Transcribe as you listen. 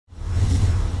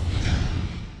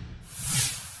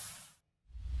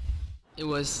It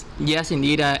was, yes,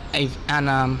 indeed,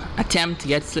 an attempt to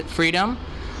get freedom,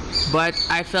 but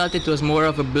I felt it was more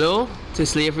of a blow to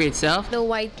slavery itself. The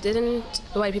white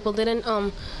people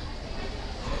didn't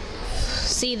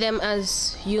see them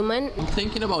as human.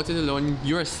 Thinking about it alone,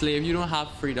 you're a slave, you don't have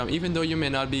freedom. Even though you may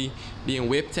not be being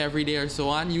whipped every day or so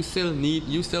on, you still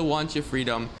want your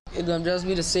freedom. It will just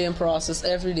be the same process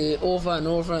every day, over and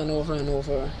over and over and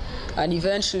over. And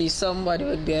eventually somebody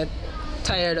would get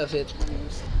tired of it.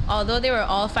 Although they were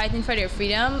all fighting for their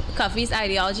freedom, Cuffy's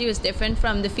ideology was different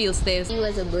from the field slaves. He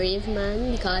was a brave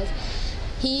man because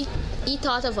he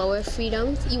thought of our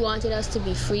freedom. He wanted us to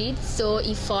be freed, so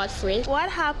he fought for it. What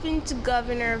happened to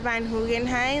Governor Van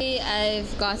Guggenheim?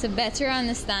 I've got a better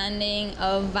understanding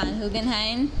of Van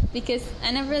Guggenheim because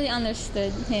I never really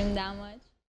understood him that much.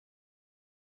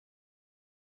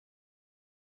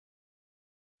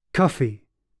 Cuffy,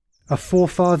 a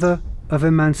forefather of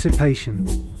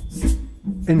emancipation.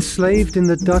 Enslaved in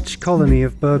the Dutch colony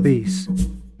of Berbice,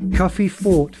 Cuffy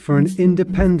fought for an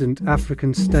independent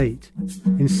African state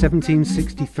in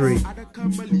 1763,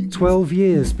 12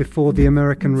 years before the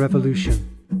American Revolution,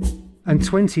 and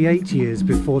 28 years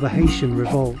before the Haitian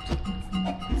Revolt.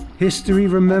 History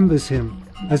remembers him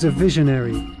as a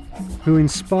visionary who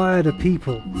inspired a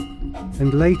people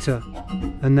and later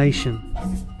a nation.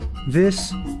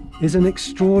 This is an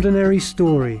extraordinary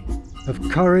story of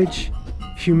courage,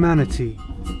 humanity,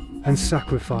 and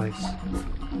sacrifice.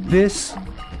 This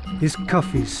is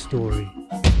Cuffy's story.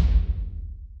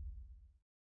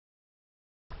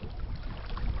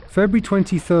 February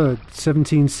 23rd,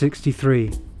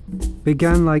 1763,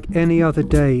 began like any other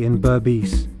day in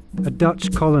Berbice, a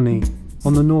Dutch colony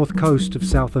on the north coast of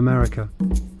South America,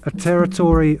 a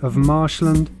territory of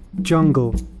marshland,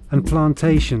 jungle, and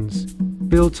plantations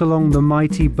built along the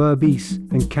mighty Berbice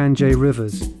and Kanje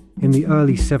rivers in the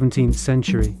early 17th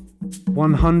century.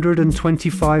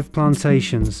 125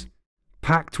 plantations,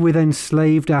 packed with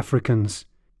enslaved Africans,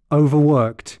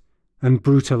 overworked and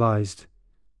brutalized.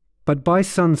 But by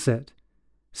sunset,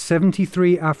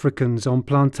 73 Africans on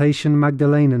plantation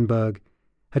Magdalenenburg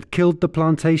had killed the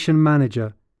plantation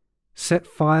manager, set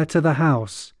fire to the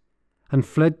house, and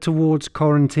fled towards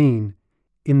Quarantine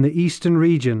in the eastern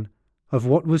region of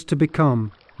what was to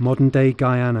become modern-day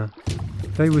Guyana.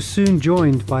 They were soon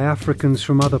joined by Africans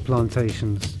from other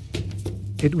plantations.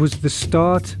 It was the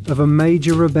start of a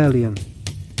major rebellion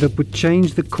that would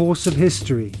change the course of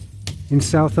history in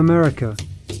South America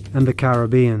and the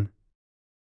Caribbean.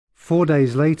 4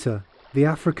 days later, the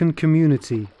African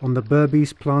community on the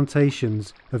Berbice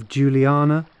plantations of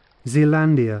Juliana,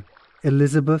 Zealandia,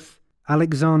 Elizabeth,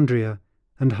 Alexandria,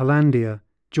 and Hollandia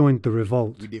joined the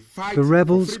revolt. The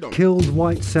rebels killed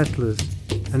white settlers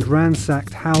and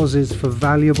ransacked houses for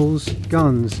valuables,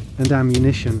 guns, and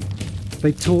ammunition.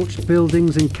 They torched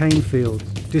buildings and cane fields,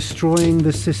 destroying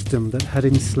the system that had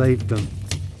enslaved them.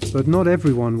 But not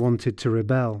everyone wanted to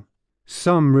rebel.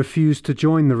 Some refused to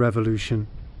join the revolution.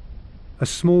 A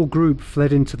small group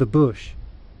fled into the bush.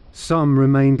 Some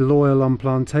remained loyal on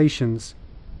plantations,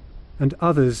 and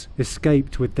others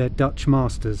escaped with their Dutch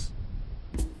masters.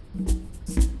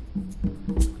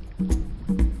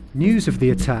 News of the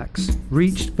attacks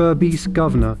reached Berbice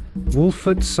Governor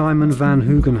Wolfert Simon van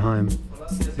Guggenheim.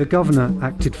 The governor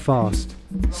acted fast,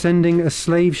 sending a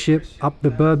slave ship up the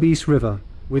Berbice River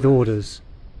with orders.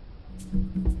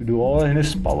 To do all in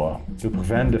his power to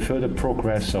prevent the further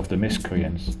progress of the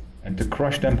miscreants and to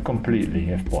crush them completely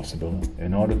if possible,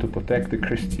 in order to protect the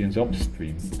Christians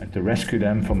upstream and to rescue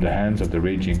them from the hands of the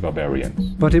raging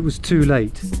barbarians. But it was too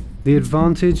late. The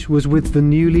advantage was with the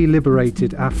newly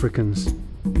liberated Africans,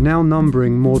 now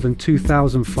numbering more than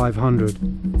 2,500.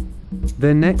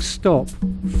 Their next stop,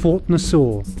 Fort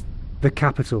Nassau, the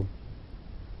capital,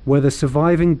 where the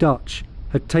surviving Dutch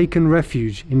had taken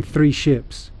refuge in 3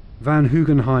 ships. Van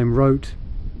Guggenheim wrote,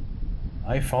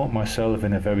 I found myself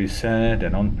in a very sad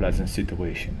and unpleasant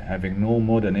situation, having no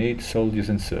more than 8 soldiers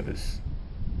in service.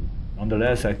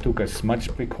 Nonetheless, I took as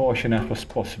much precaution as was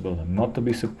possible not to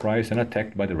be surprised and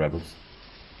attacked by the rebels.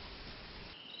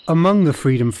 Among the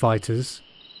freedom fighters,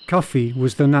 Cuffy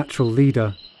was the natural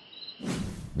leader.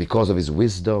 Because of his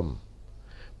wisdom,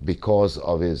 because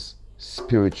of his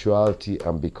spirituality,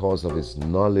 and because of his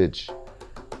knowledge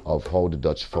of how the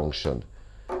Dutch functioned,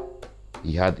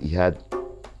 he had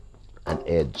an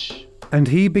edge. And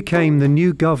he became the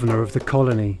new governor of the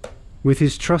colony, with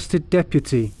his trusted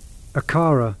deputy,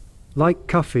 Akara, like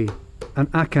Cuffy, and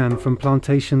Akan from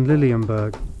plantation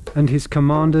Lilienberg, and his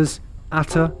commanders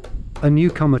Atta, a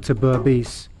newcomer to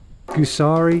Berbice,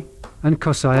 Gusari, and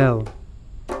Kosael.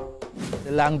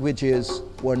 The languages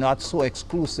were not so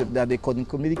exclusive that they couldn't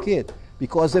communicate.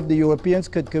 Because if the Europeans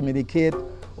could communicate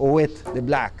with the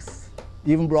blacks,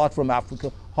 even brought from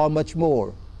Africa, how much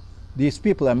more? These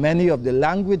people, and many of the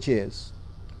languages,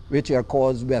 which are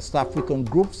called West African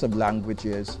groups of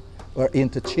languages, are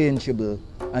interchangeable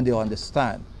and they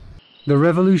understand. The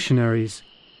revolutionaries,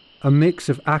 a mix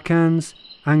of Akans,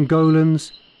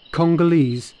 Angolans,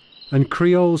 Congolese, and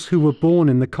Creoles who were born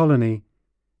in the colony,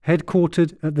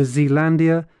 headquartered at the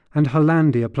Zeelandia and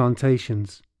Hollandia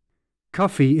plantations.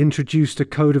 Cuffy introduced a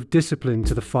code of discipline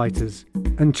to the fighters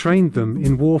and trained them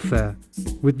in warfare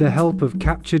with the help of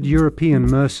captured European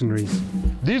mercenaries.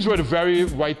 These were the very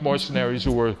white mercenaries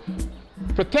who were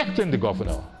protecting the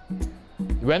governor.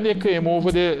 When they came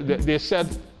over, they said,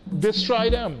 destroy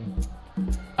them.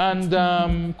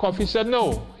 And Cuffy said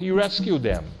no, he rescued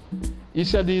them. He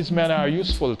said these men are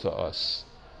useful to us.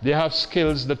 They have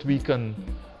skills that we can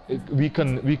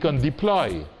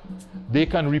deploy. They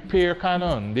can repair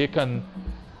cannon. They can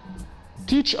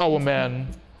teach our men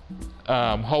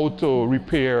how to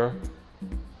repair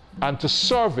and to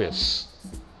service.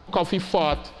 Cuffy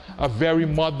fought a very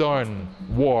modern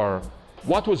war.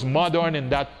 What was modern in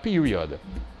that period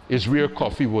is where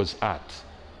Cuffy was at.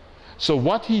 So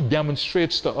what he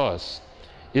demonstrates to us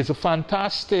is a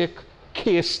fantastic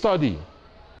case study.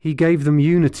 He gave them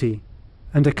unity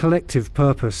and a collective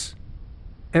purpose.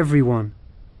 Everyone,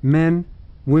 men,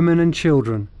 women and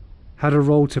children, had a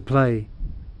role to play.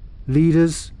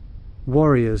 Leaders,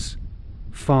 warriors,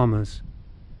 farmers.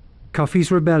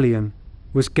 Cuffy's rebellion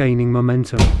was gaining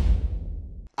momentum.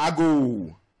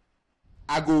 Ago.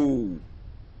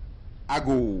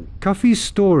 Cuffy's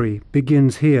story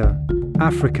begins here,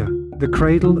 Africa, the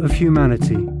cradle of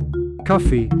humanity.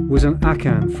 Cuffy was an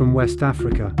Akan from West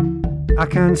Africa.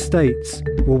 Akan states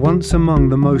were once among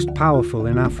the most powerful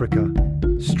in Africa,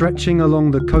 stretching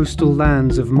along the coastal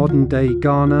lands of modern-day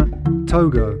Ghana,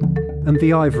 Togo, and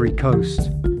the Ivory Coast.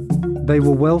 They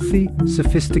were wealthy,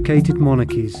 sophisticated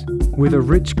monarchies with a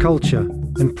rich culture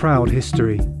and proud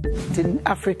history. In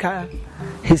Africa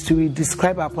history, we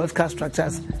describe our political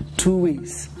structures two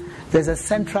ways. There's a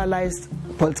centralized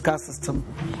political system,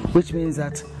 which means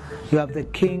that you have the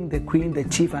king, the queen, the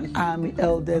chief, and army,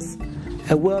 elders,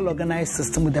 a well-organized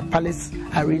system with a palace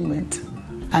arrangement.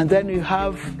 And then you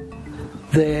have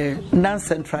the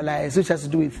non-centralized, which has to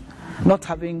do with not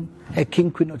having a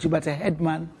king, queen, or chief, but a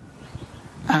headman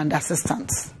and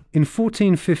assistants. In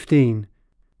 1415,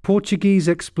 Portuguese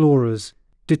explorers,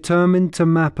 determined to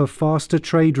map a faster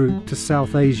trade route to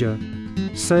South Asia,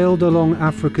 sailed along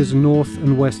Africa's north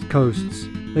and west coasts.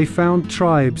 They found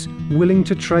tribes willing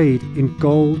to trade in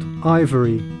gold,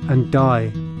 ivory, and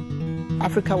dye.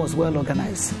 Africa was well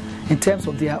organized in terms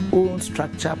of their own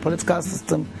structure, political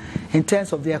system, in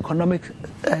terms of their economic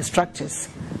structures,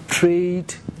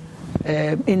 trade,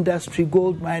 industry,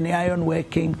 gold mining, iron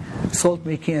working, salt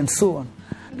making, and so on.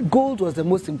 Gold was the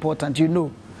most important, you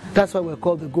know. That's why we're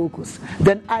called the Gold Coast.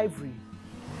 Then ivory,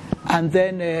 and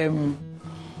then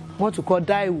what we call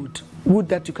dye wood, wood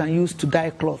that you can use to dye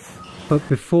cloth. But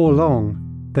before long,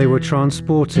 they were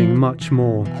transporting much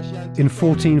more. In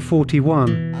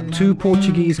 1441, 2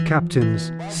 Portuguese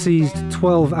captains seized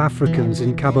 12 Africans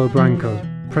in Cabo Branco,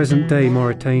 present-day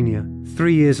Mauritania.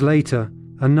 3 years later,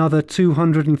 another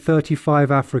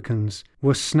 235 Africans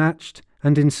were snatched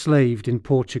and enslaved in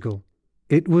Portugal.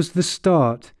 It was the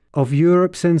start of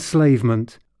Europe's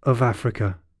enslavement of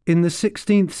Africa. In the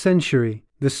 16th century,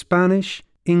 the Spanish,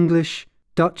 English,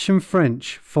 Dutch and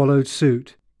French followed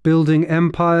suit, building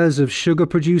empires of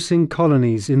sugar-producing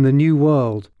colonies in the New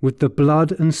World with the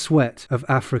blood and sweat of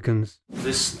Africans.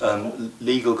 This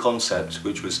legal concept,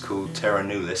 which was called terra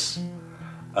nullius,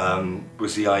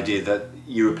 was the idea that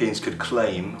Europeans could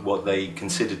claim what they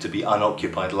considered to be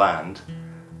unoccupied land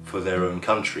for their own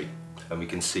country. And we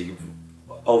can see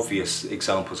obvious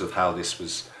examples of how this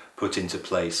was put into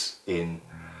place in,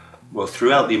 well,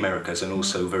 throughout the Americas and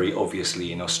also very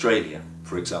obviously in Australia,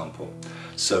 for example.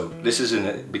 So this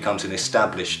becomes an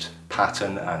established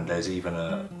pattern, and there's even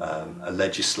a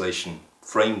legislation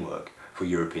framework for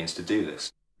Europeans to do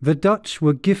this. The Dutch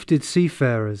were gifted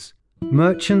seafarers,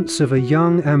 merchants of a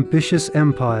young, ambitious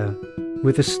empire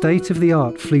with a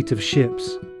state-of-the-art fleet of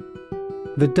ships.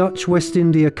 The Dutch West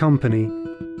India Company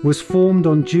was formed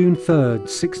on June 3,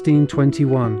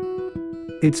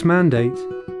 1621. Its mandate,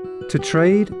 to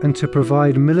trade and to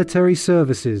provide military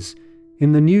services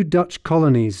in the new Dutch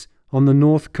colonies on the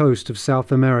north coast of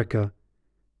South America,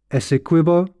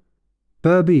 Essequibo,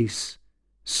 Berbice,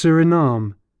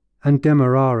 Suriname, and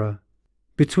Demerara.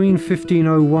 Between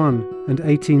 1501 and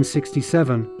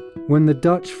 1867, when the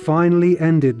Dutch finally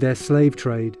ended their slave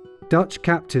trade, Dutch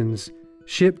captains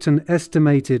shipped an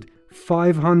estimated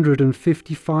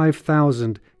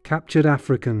 555,000 captured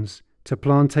Africans to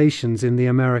plantations in the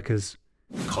Americas.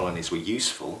 Colonies were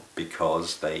useful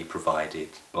because they provided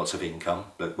lots of income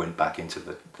that went back into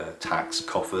the tax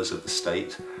coffers of the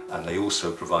state, and they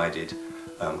also provided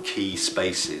key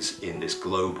spaces in this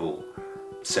global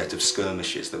set of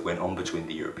skirmishes that went on between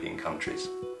the European countries.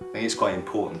 I think it's quite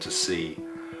important to see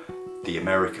the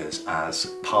Americas as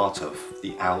part of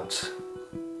the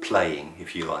outplaying,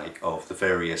 if you like, of the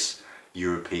various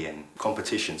European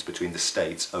competitions between the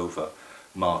states over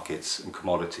markets and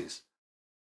commodities.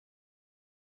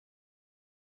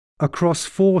 Across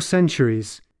 4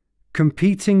 centuries,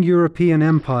 competing European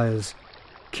empires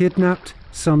kidnapped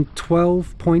some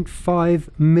 12.5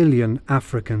 million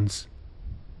Africans.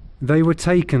 They were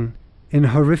taken in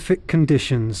horrific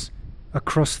conditions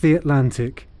across the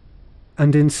Atlantic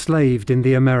and enslaved in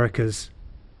the Americas,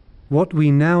 what we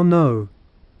now know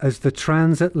as the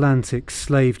transatlantic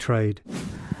slave trade.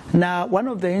 Now, one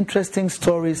of the interesting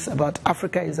stories about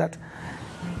Africa is that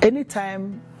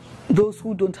anytime those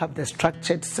who don't have the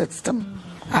structured system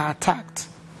are attacked,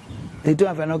 they don't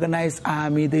have an organized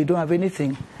army, they don't have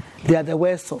anything, they are the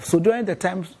worst off. So during the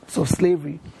times of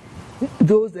slavery,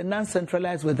 the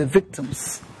non-centralized were the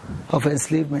victims of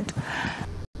enslavement.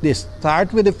 They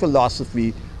start with the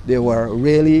philosophy they were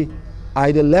really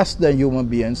either less than human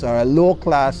beings or a low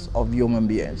class of human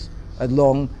beings.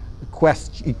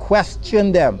 He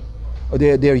questioned them,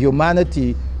 their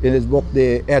humanity, in his book,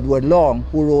 Edward Long,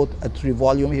 who wrote a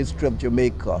 3-volume history of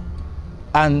Jamaica,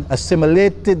 and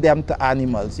assimilated them to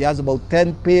animals. He has about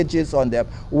 10 pages on them,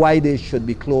 why they should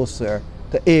be closer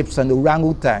to apes and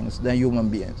orangutans than human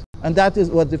beings. And that is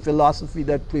what the philosophy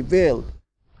that prevailed.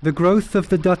 The growth of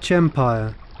the Dutch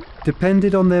Empire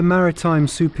depended on their maritime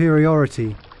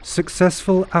superiority,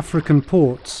 successful African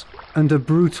ports, and a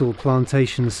brutal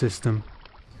plantation system.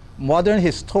 Modern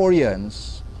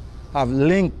historians have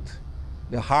linked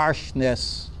the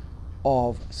harshness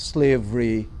of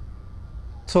slavery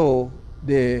to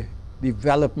the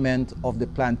development of the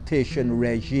plantation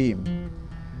regime.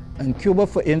 And Cuba,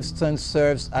 for instance,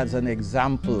 serves as an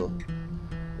example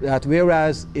that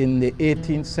whereas in the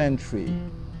 18th century,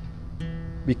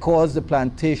 because the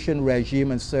plantation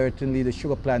regime, and certainly the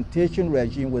sugar plantation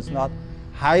regime, was not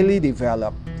highly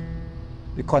developed,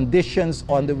 the conditions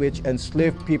under which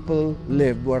enslaved people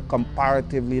lived were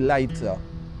comparatively lighter,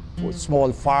 with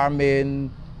small farming,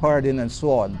 herding, and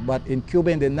so on. But in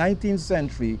Cuba in the 19th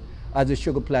century, as the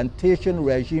sugar plantation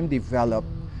regime developed,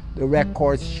 the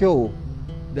records show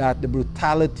that the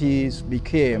brutalities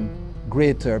became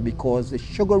greater because the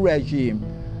sugar regime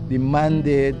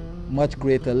demanded much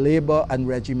greater labor and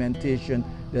regimentation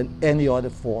than any other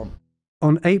form.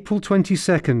 On April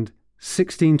 22nd,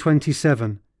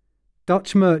 1627,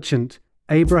 Dutch merchant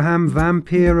Abraham van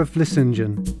Peer of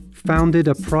Vlissingen founded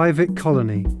a private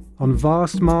colony on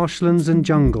vast marshlands and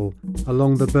jungle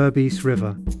along the Berbice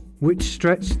River, which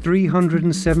stretched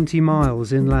 370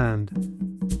 miles inland.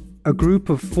 A group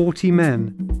of 40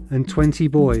 men and 20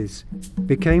 boys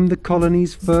became the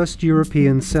colony's first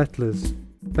European settlers,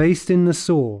 based in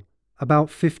Nassau, about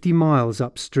 50 miles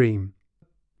upstream.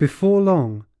 Before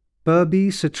long,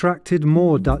 Berbice attracted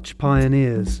more Dutch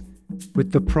pioneers,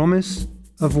 with the promise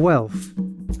of wealth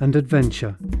and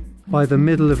adventure. By the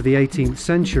middle of the 18th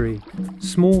century,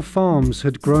 small farms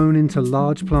had grown into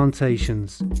large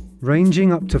plantations,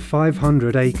 ranging up to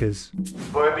 500 acres.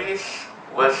 Berbice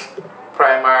was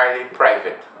primarily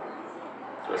private.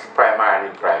 It was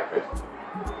primarily private.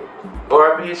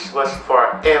 Berbice was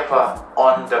forever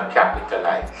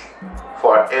undercapitalized.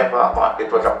 Forever,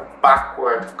 it was a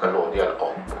backward colonial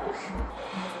outpost.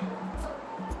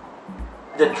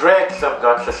 The dregs of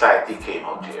Dutch society came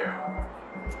out here.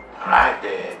 Right?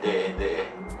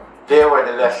 They were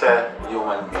the lesser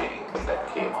human beings that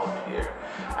came out here.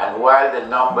 And while the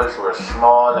numbers were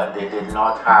small and they did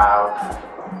not have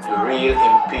the real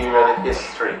imperial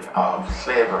history of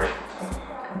slavery,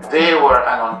 they were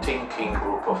an unthinking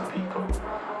group of people.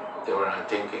 They were an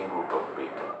unthinking group of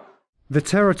people. The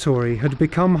territory had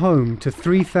become home to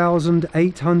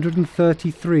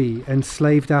 3,833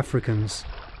 enslaved Africans,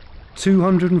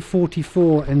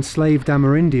 244 enslaved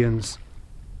Amerindians,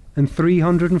 and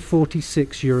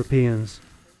 346 Europeans.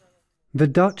 The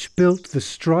Dutch built the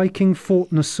striking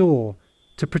Fort Nassau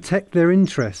to protect their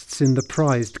interests in the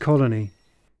prized colony.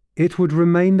 It would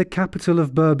remain the capital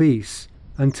of Berbice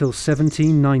until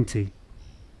 1790.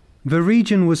 The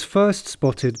region was first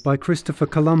spotted by Christopher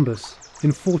Columbus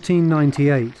in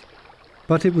 1498,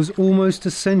 but it was almost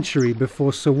a century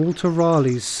before Sir Walter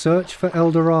Raleigh's search for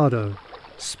El Dorado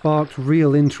sparked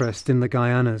real interest in the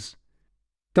Guyanas.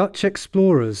 Dutch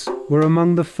explorers were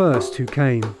among the first who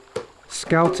came,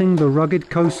 scouting the rugged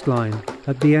coastline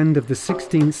at the end of the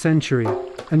 16th century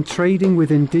and trading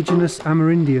with indigenous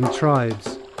Amerindian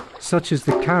tribes, such as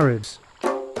the Caribs,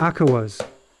 Akawas,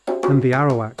 and the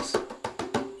Arawaks.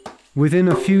 Within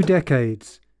a few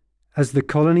decades, as the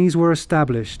colonies were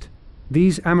established,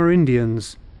 these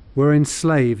Amerindians were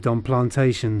enslaved on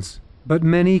plantations, but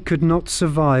many could not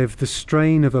survive the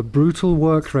strain of a brutal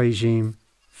work regime,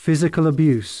 physical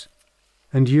abuse,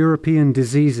 and European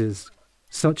diseases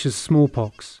such as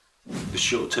smallpox. The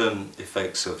short-term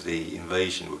effects of the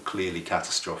invasion were clearly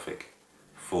catastrophic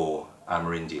for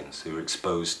Amerindians who were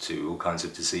exposed to all kinds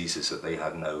of diseases that they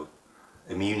had no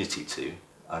immunity to,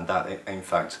 and that in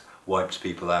fact wiped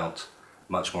people out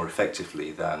much more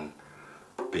effectively than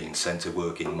being sent to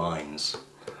work in mines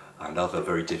and other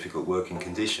very difficult working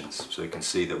conditions. So you can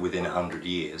see that within 100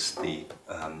 years the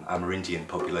Amerindian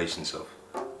populations of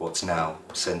what's now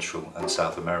Central and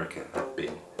South America have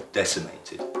been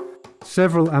decimated.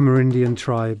 Several Amerindian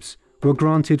tribes were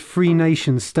granted free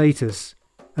nation status,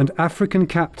 and African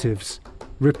captives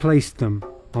replaced them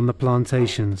on the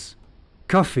plantations.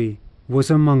 Cuffy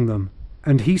was among them,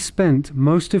 and he spent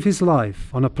most of his life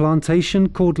on a plantation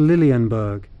called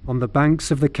Lilienberg on the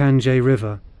banks of the Kanje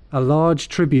River, a large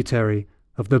tributary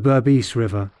of the Berbice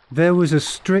River. There was a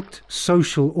strict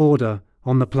social order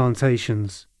on the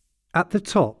plantations. At the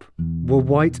top were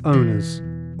white owners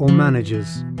or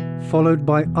managers, followed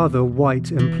by other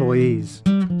white employees,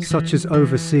 such as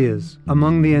overseers.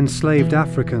 Among the enslaved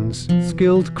Africans,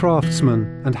 skilled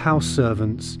craftsmen and house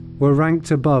servants were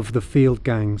ranked above the field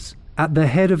gangs. At the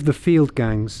head of the field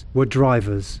gangs were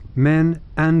drivers, men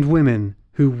and women,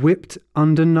 who whipped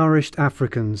undernourished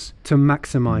Africans to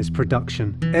maximize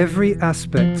production. Every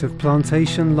aspect of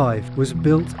plantation life was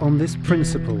built on this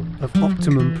principle of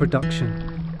optimum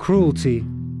production. Cruelty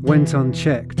went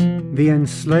unchecked. The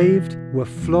enslaved were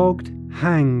flogged,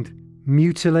 hanged,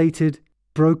 mutilated,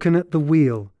 broken at the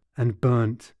wheel, and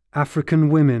burnt. African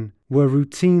women were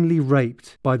routinely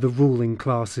raped by the ruling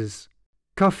classes.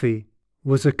 Cuffy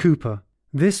was a cooper.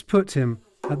 This put him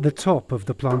at the top of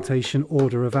the plantation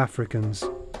order of Africans,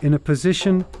 in a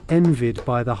position envied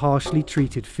by the harshly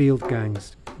treated field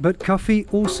gangs. But Cuffy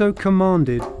also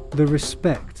commanded the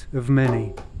respect of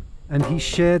many, and he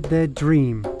shared their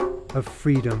dream of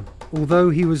freedom. Although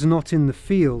he was not in the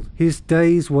field, his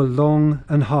days were long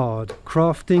and hard,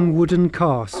 crafting wooden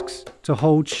casks to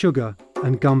hold sugar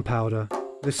and gunpowder.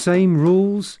 The same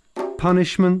rules,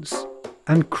 punishments,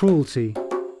 and cruelty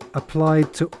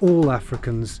applied to all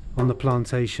Africans on the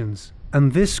plantations.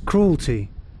 And this cruelty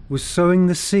was sowing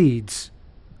the seeds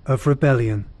of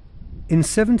rebellion. In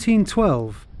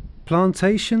 1712,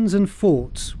 plantations and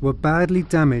forts were badly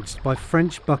damaged by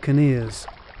French buccaneers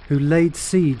who laid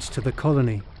siege to the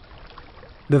colony.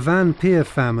 The Van Peer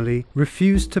family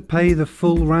refused to pay the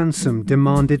full ransom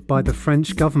demanded by the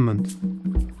French government,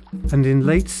 and in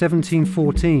late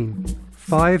 1714,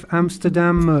 5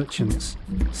 Amsterdam merchants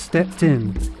stepped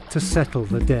in to settle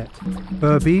the debt.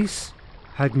 Berbice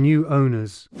had new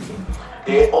owners.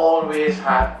 They always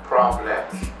had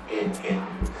problems in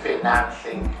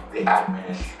financing the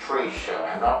administration.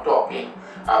 I'm not talking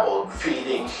about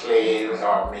feeding slaves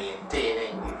or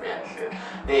maintaining defenses.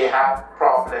 They had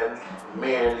problems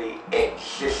merely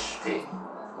existing.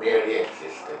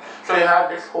 So you had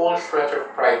this whole stretch of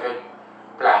private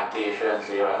plantations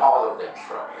here, and all of them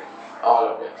struggling.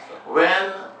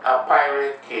 When a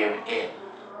pirate came in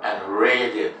and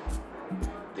raided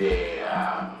the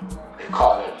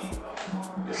colony,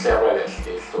 the several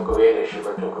estates, took away the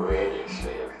sugar, took away the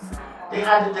slaves, they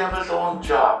had the devil's own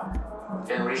job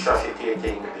in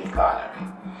resuscitating the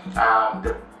economy.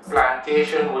 The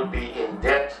plantation would be in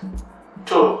debt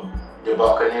to the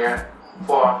buccaneer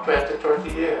for 20, 30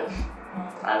 years.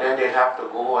 And then they'd have to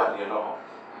go and,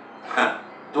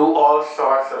 do all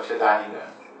sorts of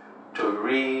shenanigans to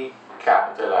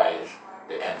recapitalize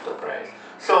the enterprise.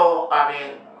 So,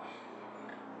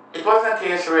 it wasn't a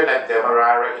case where like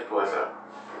Demerara, it was a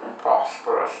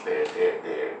prosperous,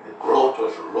 the growth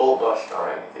was robust or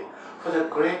anything. For the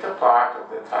greater part of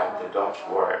the time, the Dutch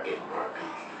were in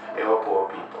Berbice. They were poor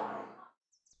people.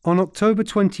 On October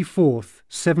 24th,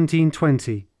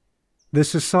 1720, the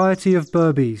Society of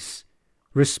Berbice,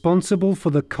 responsible for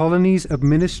the colony's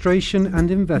administration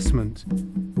and investment,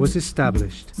 was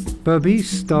established. Berbice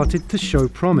started to show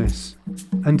promise,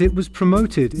 and it was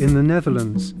promoted in the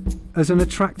Netherlands as an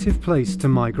attractive place to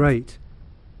migrate.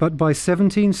 But by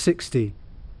 1760,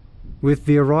 with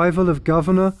the arrival of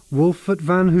Governor Wolfert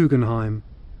van Hugenheim,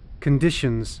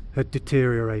 conditions had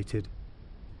deteriorated.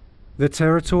 The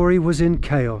territory was in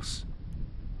chaos,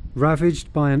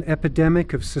 ravaged by an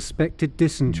epidemic of suspected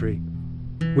dysentery,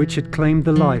 which had claimed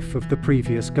the life of the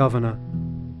previous governor.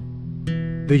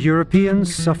 The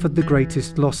Europeans suffered the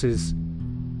greatest losses,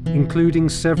 including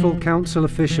several council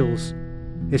officials,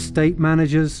 estate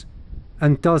managers,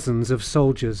 and dozens of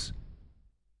soldiers.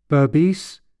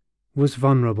 Berbice was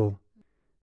vulnerable.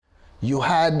 You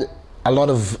had a lot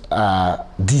of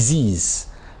disease,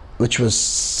 which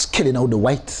was killing out the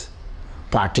white,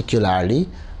 particularly.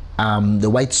 The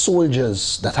white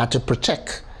soldiers that had to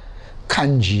protect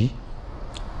Kanji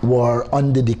were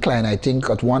on the decline. I think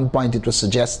at one point it was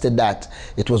suggested that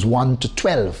it was 1 to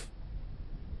 12.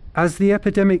 As the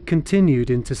epidemic continued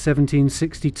into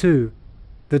 1762,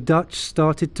 the Dutch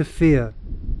started to fear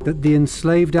that the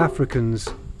enslaved Africans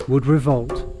would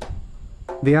revolt.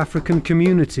 The African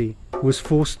community was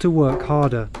forced to work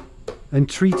harder and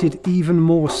treated even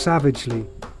more savagely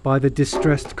by the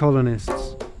distressed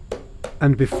colonists.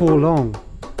 And before long,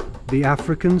 the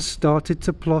Africans started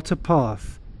to plot a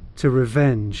path to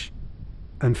revenge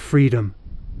and freedom.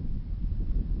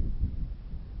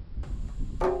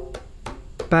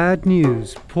 Bad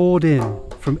news poured in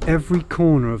from every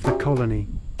corner of the colony.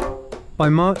 By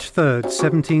March 3,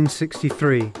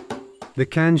 1763, the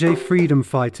Kanje freedom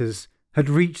fighters had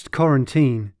reached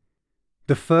Quarantine.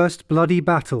 The first bloody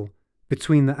battle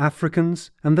between the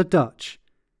Africans and the Dutch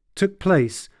took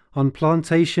place on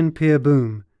Plantation Pier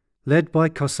Boom, led by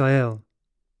Kosael.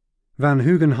 Van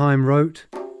Hugenheim wrote,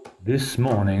 "This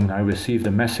morning I received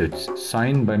a message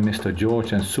signed by Mr.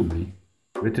 George and Subli,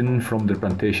 written from the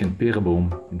Plantation Pier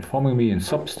Boom, informing me in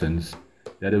substance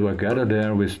that they were gathered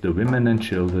there with the women and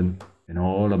children, in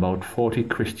all about 40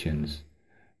 Christians,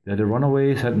 that the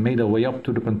runaways had made their way up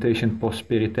to the Plantation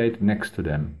Prosperiteit next to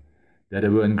them, that they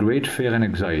were in great fear and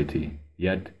anxiety,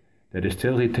 yet that they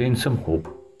still retained some hope,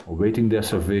 awaiting their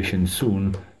salvation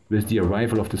soon with the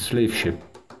arrival of the slave ship,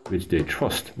 which they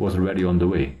trust was already on the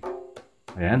way.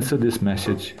 I answered this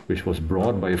message, which was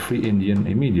brought by a free Indian,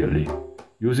 immediately,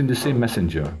 using the same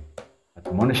messenger,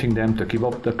 admonishing them to keep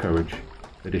up their courage,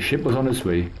 that the ship was on its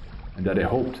way, and that I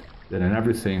hoped that in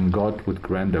everything God would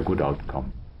grant a good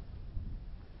outcome."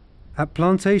 At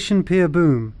Plantation Pier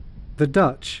Boom, the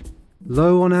Dutch,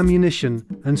 low on ammunition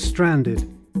and stranded,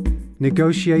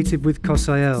 negotiated with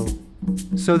Kosael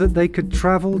so that they could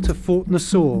travel to Fort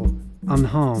Nassau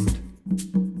unharmed.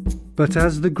 But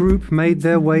as the group made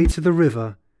their way to the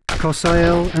river,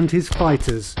 Kosael and his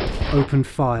fighters opened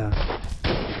fire.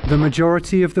 The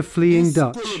majority of the fleeing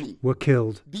Dutch were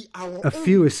killed. A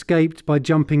few escaped by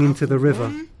jumping into the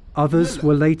river. Others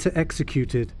were later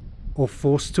executed or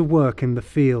forced to work in the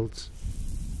fields.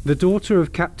 The daughter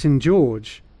of Captain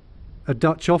George, a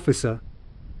Dutch officer,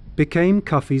 became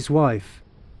Cuffy's wife.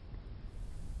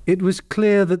 It was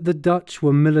clear that the Dutch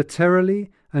were militarily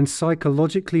and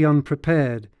psychologically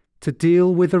unprepared to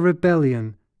deal with a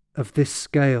rebellion of this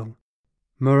scale.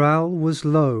 Morale was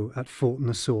low at Fort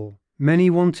Nassau. Many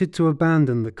wanted to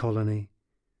abandon the colony.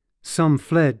 Some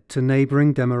fled to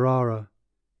neighbouring Demerara.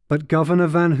 But Governor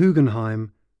Van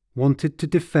Hugenheim wanted to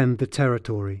defend the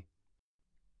territory.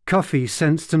 Cuffy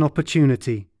sensed an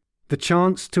opportunity, the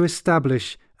chance to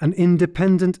establish an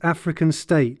independent African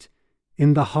state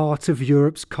in the heart of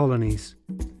Europe's colonies.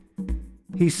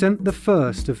 He sent the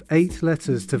first of 8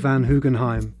 letters to Van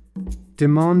Hugenheim,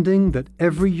 demanding that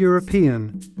every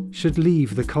European should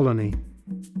leave the colony.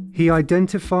 He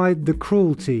identified the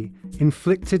cruelty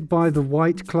inflicted by the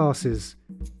white classes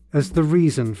as the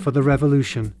reason for the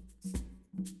revolution.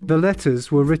 The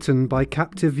letters were written by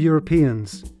captive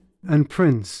Europeans and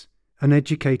Prince, an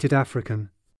educated African.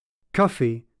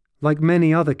 Cuffy, like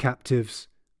many other captives,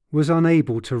 was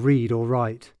unable to read or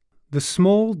write. The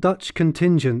small Dutch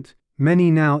contingent,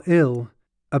 many now ill,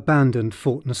 abandoned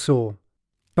Fort Nassau.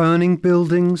 Burning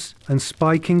buildings and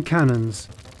spiking cannons,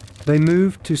 they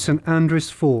moved to St.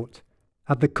 Andries Fort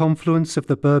at the confluence of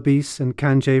the Berbice and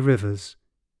Kanje rivers,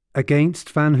 against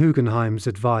Van Hugenheim's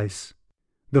advice.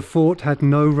 The fort had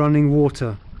no running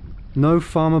water, no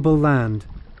farmable land,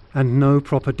 and no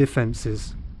proper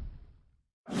defences.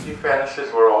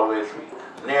 Defences were always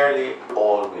weak, nearly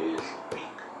always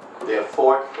weak. Their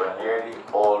forts were nearly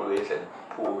always in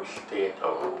poor state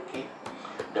of upkeep.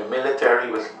 The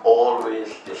military was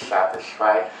always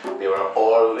dissatisfied. They were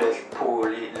always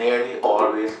nearly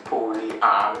always poorly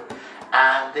armed,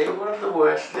 and they were the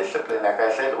worst disciplined. Like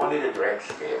I said, only the dregs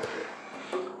came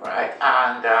here, right?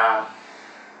 And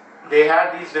they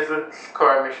had these little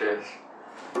skirmishes,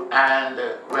 and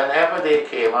whenever they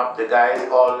came up, the guys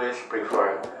always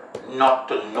preferred not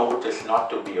to notice, not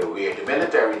to be aware. The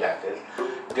military, that is,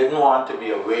 didn't want to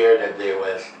be aware that there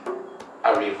was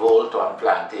a revolt on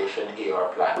Plantation A or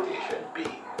Plantation B,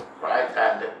 right?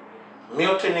 And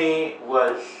mutiny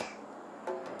was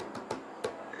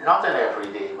not an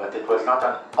everyday, but it was not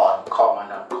an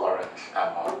uncommon occurrence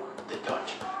among the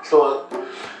Dutch. So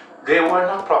they were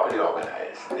not properly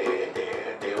organized.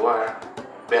 They were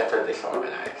better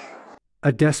disorganized.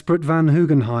 A desperate Van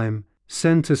Hugenheim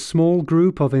sent a small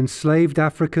group of enslaved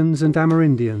Africans and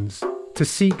Amerindians to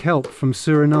seek help from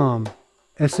Suriname,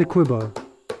 Essequibo,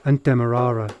 and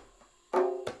Demerara.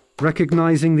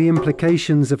 Recognizing the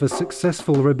implications of a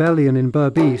successful rebellion in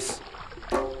Berbice,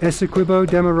 Essequibo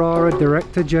Demerara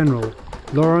Director General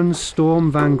Laurens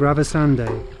Storm van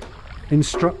Gravesande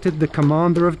instructed the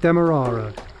commander of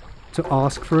Demerara to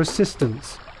ask for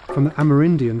assistance from the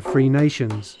Amerindian Free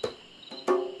Nations.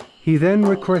 He then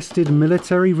requested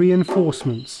military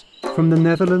reinforcements from the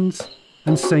Netherlands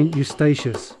and St.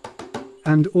 Eustatius,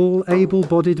 and all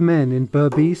able-bodied men in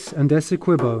Berbice and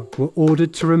Essequibo were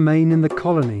ordered to remain in the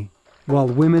colony, while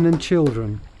women and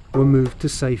children were moved to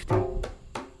safety.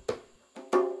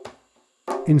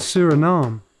 In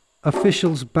Suriname,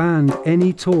 officials banned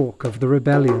any talk of the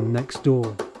rebellion next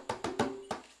door.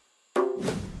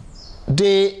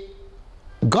 The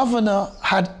governor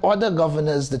had other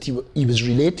governors that he was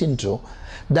relating to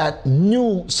that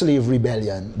knew slave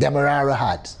rebellion. Demerara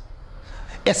had,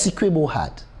 Essequibo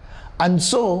had. And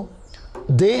so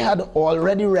they had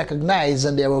already recognized,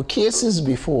 and there were cases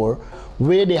before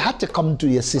where they had to come to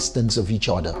the assistance of each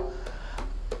other.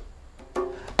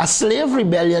 A slave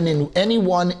rebellion in any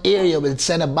one area will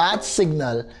send a bad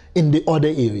signal in the other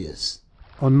areas.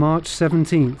 On March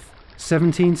 17th,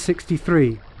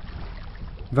 1763,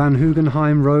 Van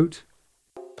Hugenheim wrote,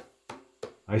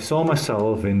 I saw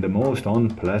myself in the most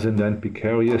unpleasant and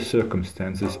precarious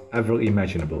circumstances ever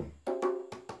imaginable.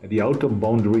 At the outer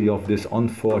boundary of this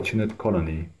unfortunate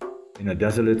colony, in a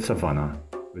desolate savannah,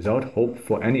 without hope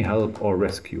for any help or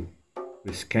rescue,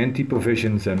 with scanty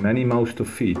provisions and many mouths to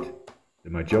feed, the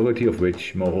majority of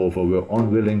which, moreover, were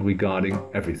unwilling regarding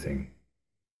everything.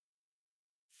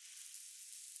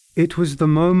 It was the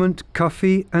moment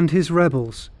Cuffy and his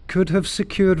rebels could have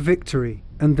secured victory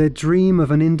and their dream of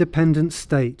an independent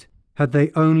state had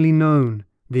they only known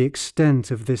the extent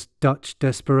of this Dutch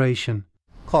desperation.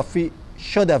 Cuffy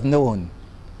should have known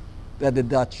that the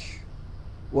Dutch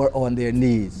were on their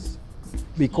knees,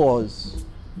 because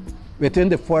within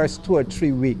the first 2 or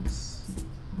 3 weeks,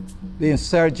 the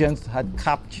insurgents had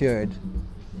captured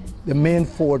the main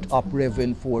fort upriver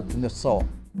in Fort Nassau.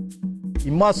 He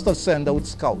must have sent out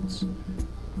scouts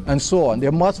and so on.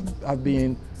 There must have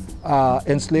been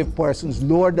enslaved persons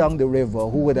lower down the river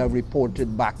who would have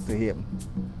reported back to him.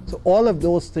 So all of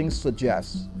those things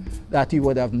suggest that he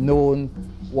would have known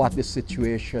what the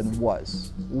situation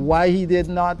was. Why he did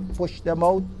not push them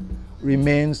out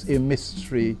remains a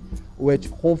mystery, which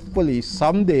hopefully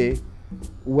someday,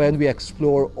 when we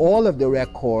explore all of the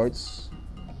records,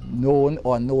 known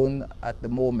or unknown at the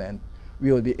moment,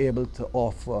 we will be able to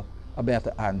offer a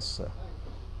better answer.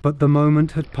 But the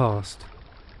moment had passed.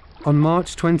 On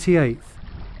March 28th,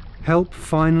 help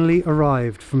finally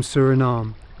arrived from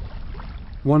Suriname.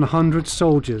 100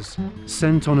 soldiers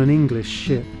sent on an English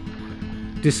ship.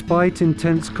 Despite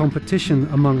intense competition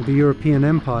among the European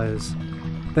empires,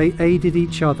 they aided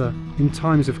each other in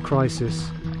times of crisis,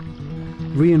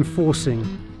 reinforcing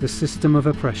the system of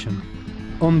oppression.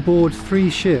 On board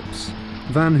 3 ships,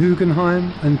 Van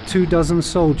Hugenheim and 24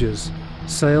 soldiers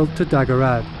sailed to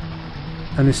Dagerad,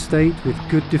 an estate with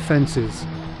good defences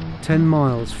 10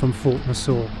 miles from Fort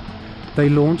Nassau. They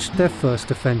launched their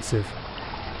first offensive.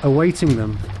 Awaiting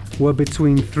them were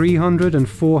between 300 and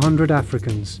 400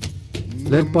 Africans,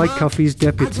 led by Cuffy's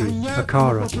deputy,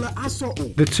 Akara.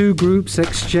 The two groups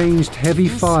exchanged heavy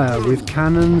fire with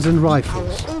cannons and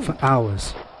rifles for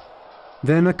hours.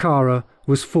 Then Akara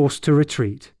was forced to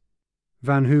retreat.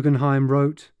 Van Hugenheim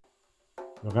wrote,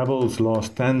 The rebels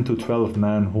lost 10 to 12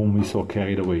 men whom we saw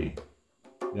carried away.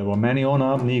 There were many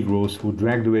unarmed Negroes who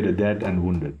dragged away the dead and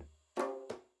wounded.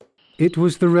 It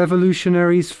was the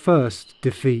revolutionaries' first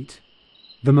defeat.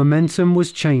 The momentum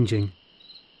was changing.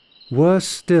 Worse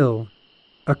still,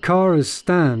 Akara's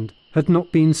stand had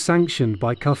not been sanctioned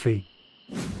by Cuffy.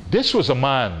 This was a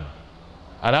man,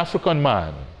 an African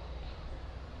man,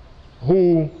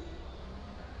 who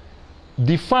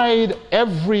defied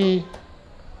every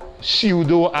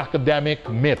pseudo-academic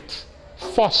myth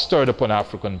fostered upon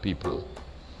African people.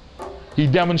 He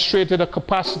demonstrated a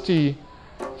capacity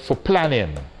for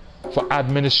planning, for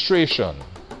administration,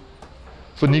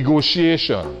 for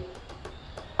negotiation,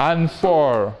 and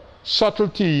for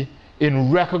subtlety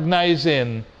in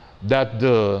recognizing that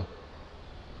the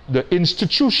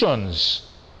institutions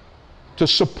to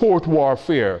support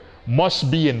warfare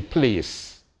must be in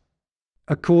place.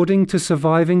 According to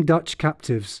surviving Dutch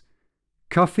captives,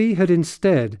 Cuffy had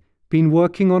instead been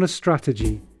working on a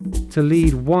strategy to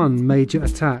lead one major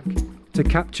attack to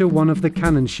capture one of the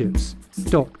cannon ships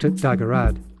docked at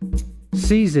Dagarad.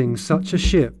 Seizing such a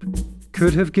ship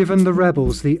could have given the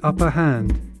rebels the upper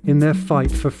hand in their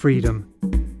fight for freedom.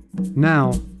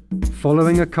 Now,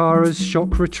 following Akara's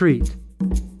shock retreat,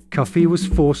 Cuffy was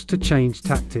forced to change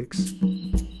tactics.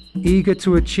 Eager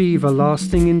to achieve a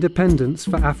lasting independence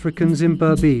for Africans in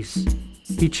Berbice,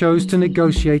 he chose to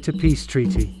negotiate a peace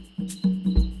treaty.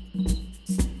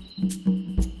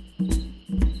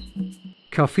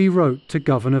 Cuffy wrote to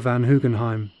Governor Van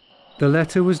Hoogenheim. The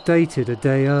letter was dated a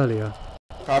day earlier.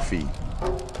 Cuffy,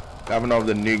 Governor of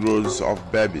the Negroes of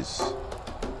Berbice,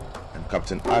 and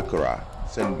Captain Akara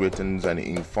send greetings and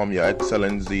inform Your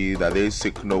Excellency that they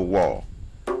seek no war.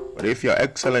 But if Your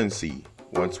Excellency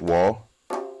wants war,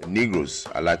 the Negroes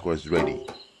are likewise ready.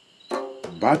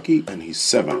 Baki and his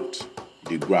servant,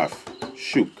 de Graaf,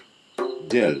 Shook,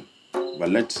 Dell,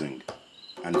 Baletzing,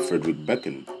 and Frederick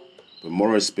Becken, but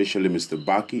more especially Mr.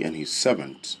 Baki and his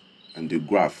servant, and de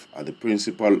Graaf are the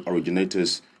principal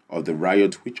originators of the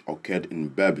riot which occurred in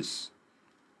Berbice.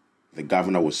 The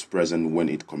governor was present when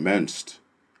it commenced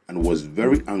and was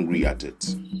very angry at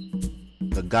it.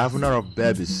 The governor of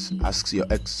Berbice asks Your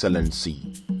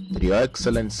Excellency that Your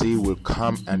Excellency will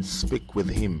come and speak with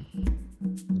him.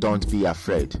 Don't be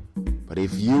afraid, but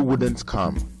if you wouldn't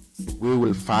come, we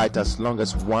will fight as long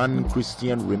as one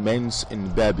Christian remains in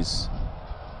Berbice.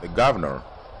 The governor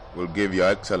will give Your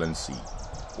Excellency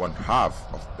 1/2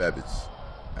 of Berbice,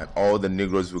 and all the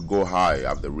Negroes will go high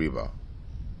up the river.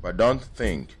 But don't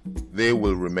think they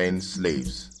will remain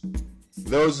slaves.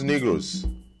 Those Negroes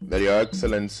that Your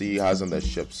Excellency has on the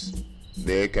ships,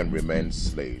 they can remain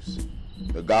slaves.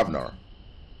 The governor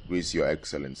greets Your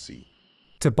Excellency.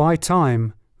 To buy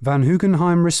time, Van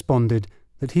Hoogenheim responded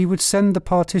that he would send the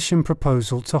partition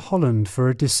proposal to Holland for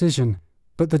a decision,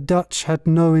 but the Dutch had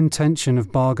no intention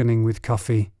of bargaining with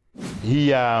Cuffy.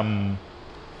 He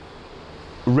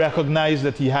recognized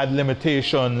that he had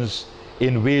limitations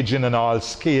in waging an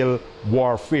all-scale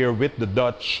warfare with the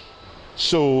Dutch,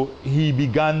 so he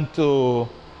began to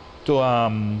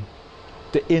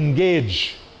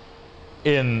engage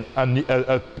in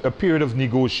a period of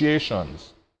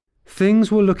negotiations.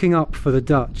 Things were looking up for the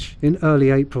Dutch in early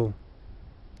April.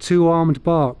 2 armed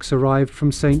barks arrived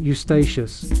from St.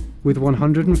 Eustatius with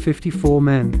 154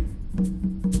 men.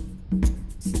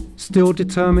 Still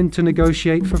determined to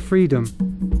negotiate for freedom,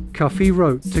 Cuffy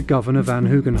wrote to Governor Van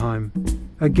Hoogenheim.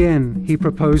 Again, he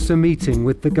proposed a meeting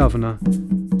with the governor.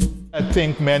 I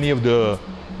think many of the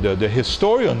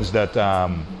historians that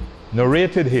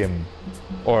narrated him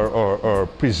or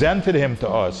presented him to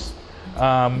us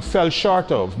fell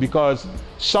short of, because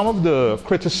some of the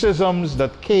criticisms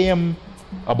that came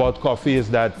about Cuffy is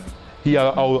that he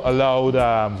allowed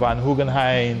Van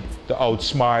Hoogenheim to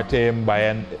outsmart him by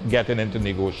getting into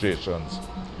negotiations.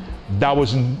 That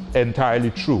wasn't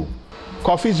entirely true.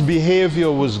 Cuffy's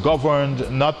behavior was governed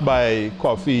not by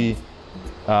Cuffy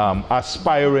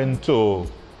aspiring to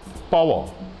power,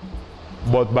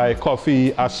 but by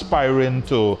Cuffy aspiring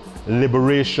to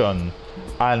liberation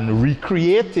and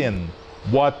recreating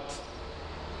what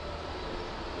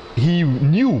he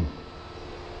knew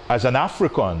as an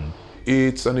African.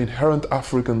 It's an inherent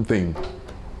African thing.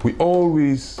 We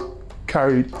always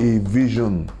carried a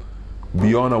vision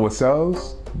beyond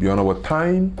ourselves, beyond our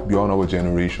time, beyond our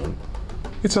generation.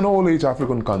 It's an old-age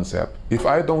African concept. If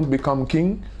I don't become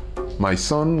king, my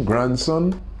son,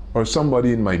 grandson, or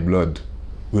somebody in my blood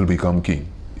will become king.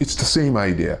 It's the same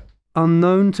idea.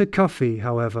 Unknown to Cuffy,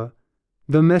 however,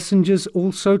 the messengers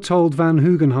also told Van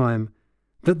Hoogenheim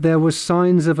that there were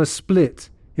signs of a split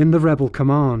in the rebel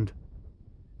command.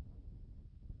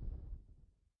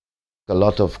 A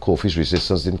lot of Kofi's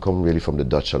resistance didn't come really from the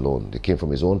Dutch alone. They came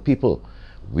from his own people.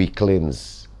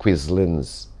 Weaklings,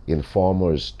 quislings,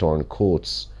 informers,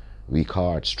 turncoats, weak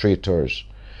hearts, traitors.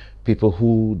 People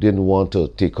who didn't want to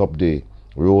take up the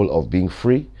role of being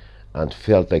free and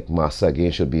felt like Massa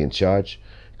again should be in charge,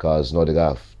 because now they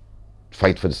got to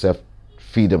fight for themselves,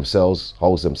 feed themselves,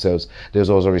 house themselves. There's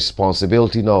also a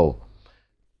responsibility now.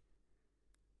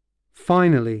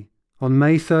 Finally, on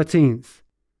May 13th,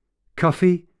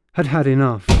 Cuffy had had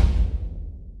enough.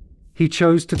 He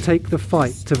chose to take the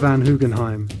fight to Van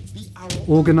Hoogenheim,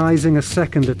 organising a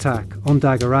second attack on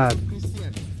Dagarad.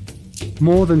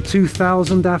 More than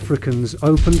 2,000 Africans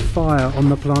opened fire on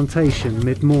the plantation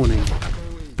mid-morning,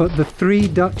 but the 3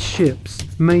 Dutch ships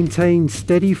maintained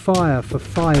steady fire for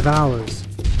 5 hours,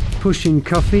 pushing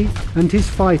Cuffy and his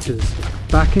fighters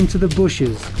back into the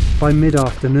bushes by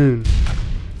mid-afternoon.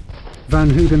 Van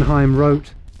Hoogenheim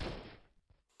wrote,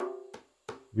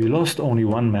 We lost only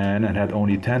 1 man and had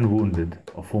only 10 wounded,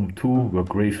 of whom 2 were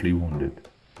gravely wounded.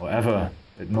 However,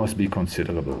 it must be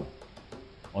considerable.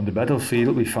 On the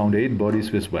battlefield we found 8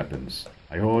 bodies with weapons.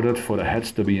 I ordered for the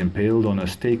heads to be impaled on a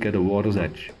stake at the water's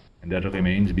edge, and that the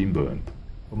remains be burned.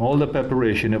 From all the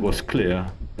preparation it was clear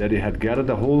that they had gathered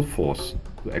the whole force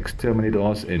to exterminate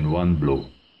us in one blow.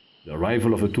 The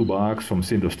arrival of the 2 barks from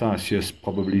St. Eustatius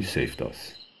probably saved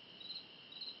us.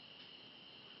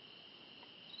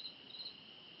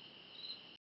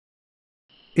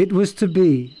 It was to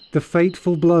be the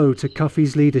fateful blow to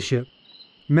Cuffy's leadership.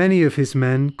 Many of his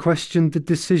men questioned the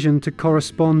decision to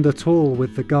correspond at all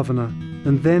with the governor,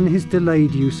 and then his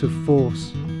delayed use of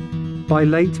force. By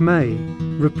late May,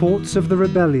 reports of the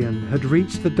rebellion had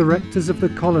reached the directors of the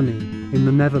colony in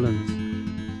the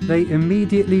Netherlands. They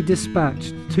immediately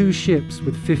dispatched 2 ships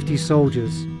with 50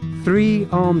 soldiers, 3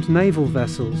 armed naval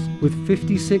vessels with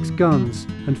 56 guns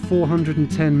and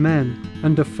 410 men,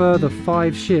 and a further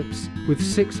 5 ships with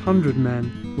 600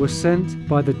 men were sent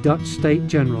by the Dutch State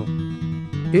General.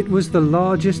 It was the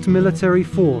largest military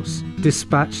force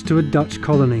dispatched to a Dutch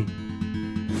colony.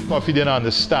 Cuffy didn't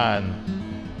understand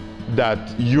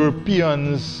that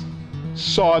Europeans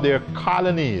saw their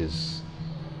colonies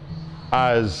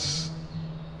as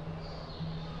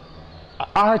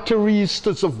arteries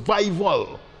to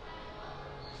survival.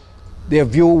 Their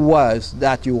view was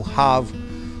that you have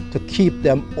to keep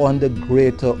them under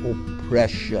greater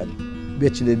oppression,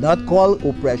 which they did not call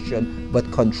oppression, but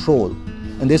control.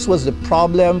 And this was the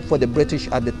problem for the British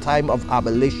at the time of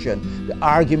abolition. The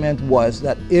argument was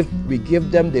that if we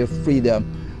give them their freedom,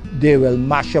 they will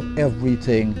mash up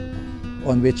everything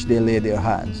on which they lay their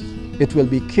hands. It will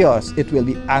be chaos, it will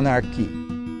be anarchy.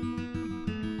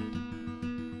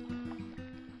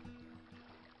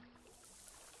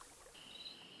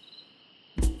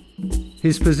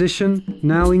 His position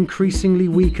now increasingly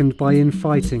weakened by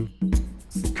infighting,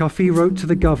 Cuffy wrote to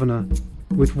the governor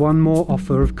with one more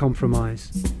offer of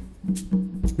compromise.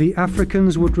 The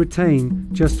Africans would retain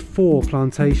just 4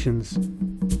 plantations: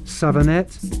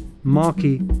 Savonnet,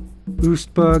 Markie,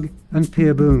 Oostburg and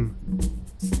Pierboom.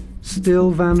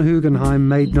 Still Van Hugenheim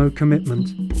made no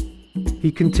commitment.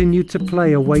 He continued to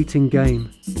play a waiting game.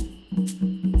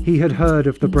 He had heard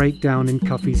of the breakdown in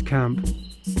Cuffy's camp.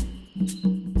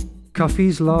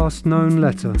 Cuffy's last known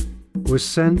letter was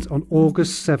sent on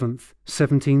August 7th,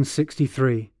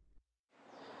 1763.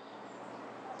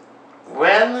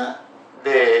 When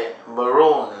the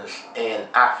Maroons in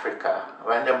Africa,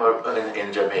 when the Maroons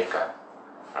in Jamaica,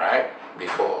 right,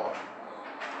 before,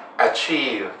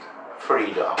 achieved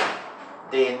freedom,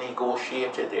 they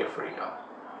negotiated their freedom.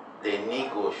 They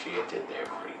negotiated their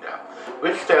freedom,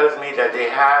 which tells me that they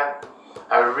had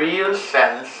a real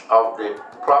sense of the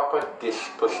proper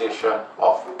disposition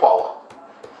of power.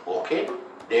 Okay?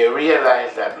 They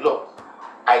realized that, look,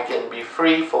 I can be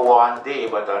free for one day,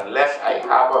 but unless I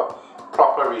have a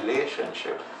proper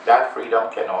relationship, that freedom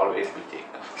can always be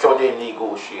taken. So they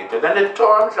negotiated, and the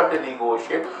terms of the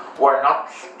negotiation were not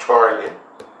sterling.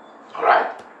 All right?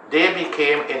 They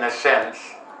became, in a sense,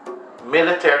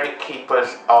 military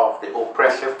keepers of the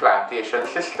oppressive plantation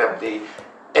system. They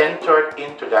entered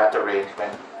into that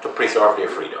arrangement to preserve their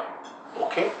freedom.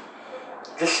 Okay?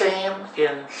 The same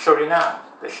in Suriname.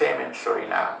 The same in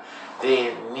Suriname.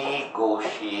 They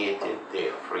negotiated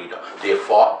their freedom. They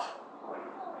fought,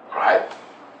 right?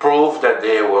 Proved that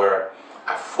they were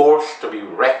a force to be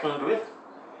reckoned with,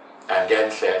 and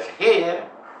then says, here,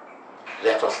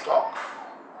 let us talk.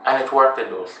 And it worked in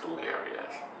those 2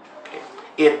 areas. Okay?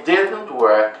 It didn't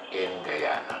work in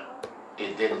Guyana.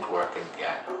 It didn't work in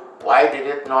Guyana. Why did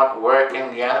it not work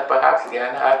in Guyana? Perhaps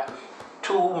Guyana had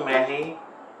too many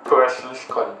persons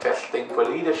contesting for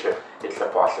leadership. It's a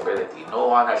possibility. No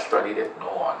one has studied it, no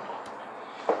one knows.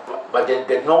 But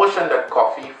the notion that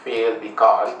Cuffy failed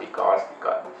because,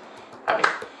 I mean,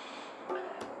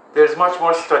 there's much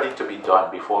more study to be done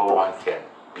before one can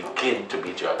begin to be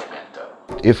judgmental.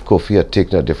 If Cuffy had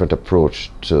taken a different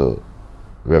approach to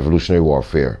revolutionary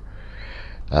warfare,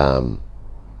 the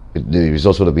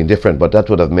results would have been different, but that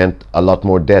would have meant a lot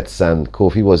more deaths, and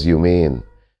Cuffy was humane.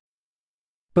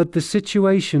 But the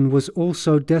situation was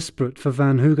also desperate for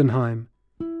Van Hugenheim.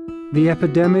 The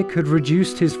epidemic had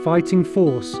reduced his fighting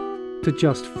force to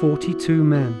just 42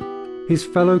 men. His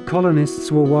fellow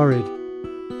colonists were worried,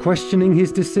 questioning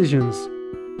his decisions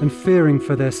and fearing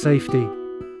for their safety.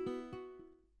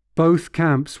 Both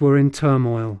camps were in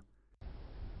turmoil.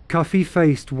 Cuffy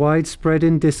faced widespread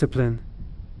indiscipline.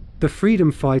 The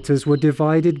freedom fighters were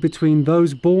divided between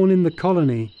those born in the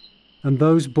colony and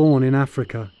those born in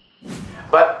Africa.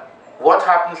 But what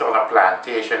happens on a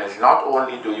plantation is not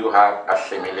only do you have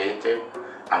assimilated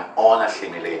and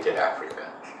unassimilated Africans.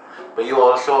 But you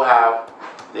also have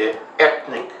the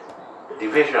ethnic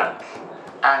divisions.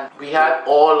 And we had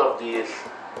all of these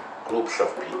groups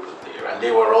of people there, and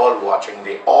they were all watching.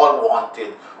 They all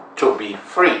wanted to be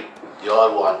free. They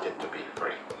all wanted to be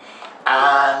free.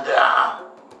 And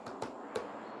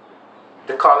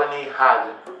the colony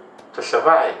had to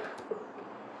survive.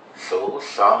 So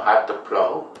some had to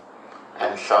plow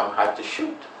and some had to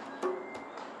shoot.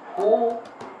 Who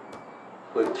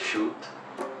would shoot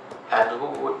and who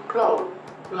would plow?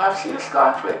 You have serious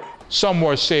conflict. Some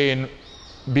were saying,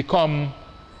 go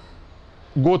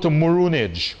to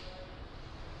Maroonage,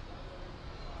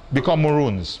 become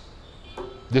Maroons,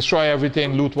 destroy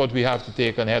everything, loot what we have to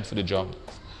take and head for the jungle,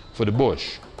 for the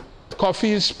bush.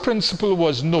 Cuffy's principle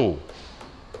was no,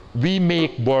 we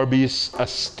make Berbice a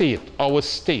state, our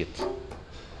state.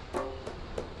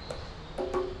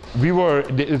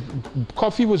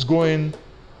 Cuffy was going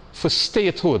for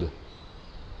statehood,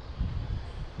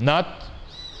 not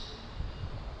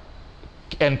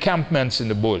encampments in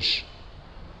the bush,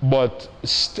 but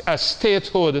a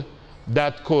statehood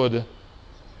that could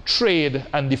trade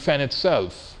and defend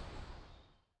itself.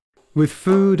 With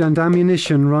food and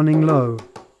ammunition running low,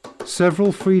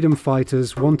 several freedom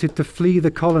fighters wanted to flee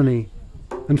the colony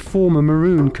and form a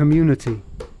Maroon community.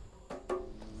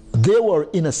 They were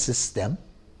in a system.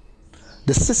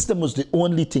 The system was the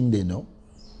only thing they know.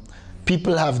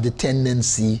 People have the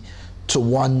tendency to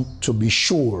want to be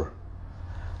sure,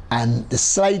 and the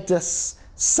slightest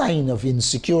sign of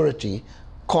insecurity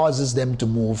causes them to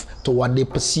move to what they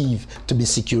perceive to be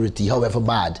security, however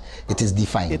bad it is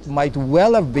defined. It might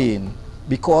well have been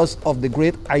because of the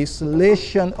great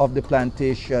isolation of the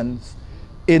plantations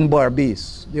in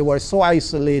Berbice. They were so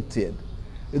isolated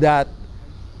that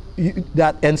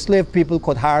enslaved people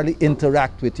could hardly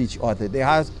interact with each other. They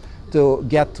had to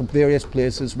get to various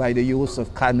places by the use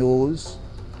of canoes,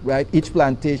 right? Each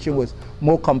plantation was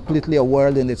more completely a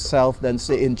world in itself than,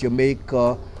 say, in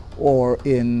Jamaica or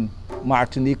in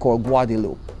Martinique or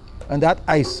Guadeloupe. And that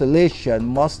isolation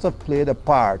must have played a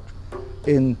part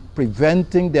in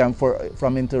preventing them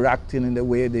from interacting in the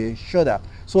way they should have.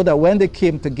 So that when they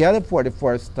came together for the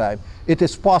first time, it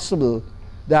is possible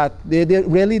that they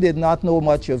really did not know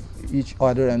much of each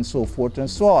other and so forth and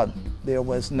so on. There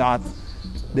was not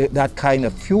that kind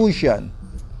of fusion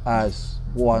as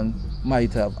one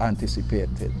might have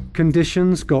anticipated.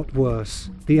 Conditions got worse.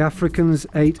 The Africans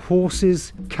ate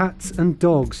horses, cats and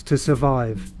dogs to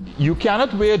survive. You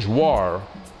cannot wage war,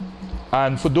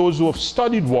 and for those who have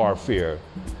studied warfare,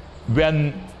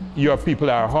 when your people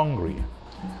are hungry.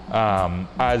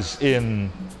 As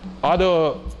in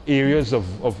other areas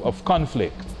of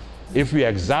conflict, if we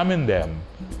examine them,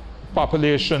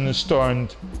 populations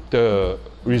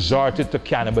resorted to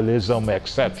cannibalism,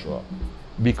 etc.,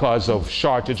 because of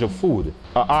shortage of food.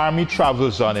 An army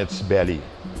travels on its belly.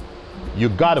 You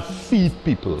gotta feed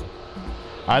people.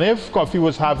 And if Cuffy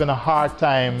was having a hard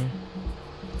time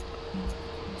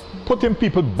putting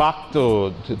people back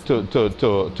to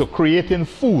creating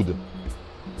food,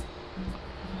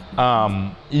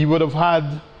 he would have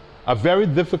had a very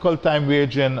difficult time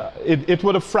waging. It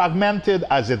would have fragmented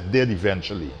as it did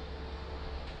eventually.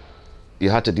 You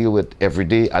had to deal with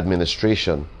everyday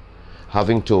administration,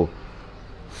 having to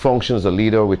function as a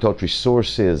leader without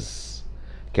resources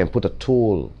can put a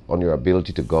toll on your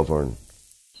ability to govern.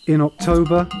 In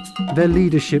October, their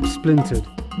leadership splintered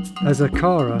as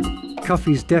Akara,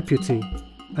 Cuffy's deputy,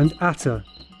 and Atta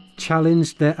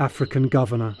challenged their African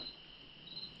governor.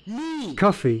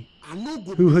 Cuffy,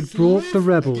 who had brought the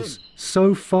rebels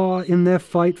so far in their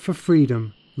fight for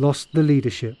freedom, lost the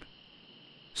leadership.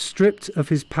 Stripped of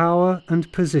his power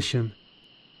and position,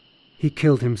 he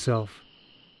killed himself.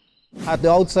 At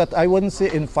the outset, I wouldn't say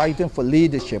in fighting for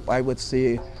leadership, I would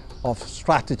say of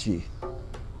strategy,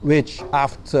 which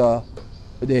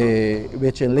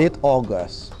in late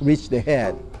August reached the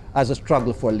head as a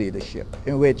struggle for leadership,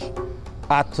 in which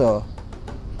Atta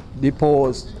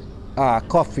deposed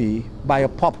Cuffy by a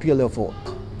popular vote.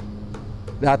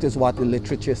 That is what the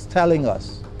literature is telling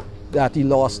us, that he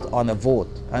lost on a vote,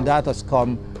 and that has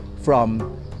come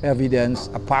from evidence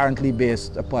apparently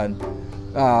based upon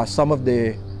some of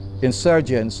the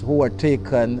insurgents who were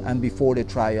taken and before the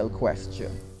trial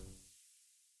questioned.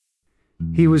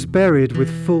 He was buried with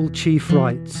full chief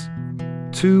rights.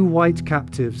 2 white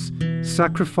captives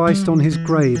sacrificed on his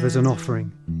grave as an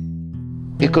offering.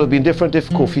 It could have been different if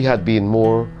Cuffy had been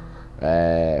more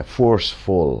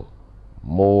forceful,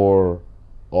 more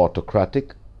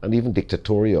autocratic, and even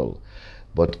dictatorial.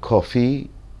 But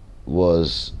Cuffy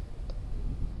was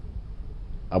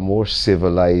a more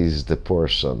civilized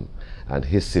person, and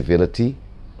his civility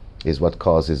is what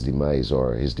caused his demise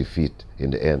or his defeat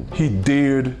in the end. He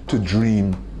dared to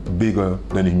dream bigger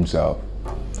than himself.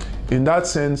 In that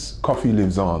sense, Cuffy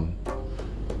lives on.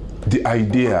 The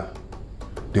idea,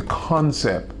 the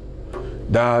concept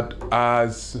that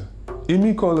as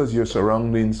inimical as your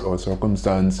surroundings or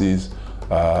circumstances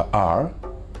are,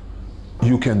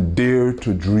 you can dare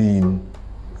to dream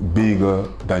bigger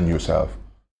than yourself.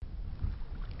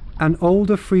 An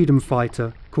older freedom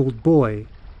fighter called Boy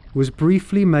was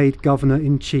briefly made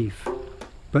governor-in-chief,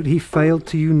 but he failed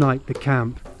to unite the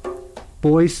camp.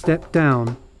 Boy stepped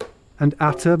down and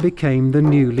Atta became the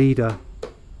new leader.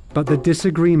 But the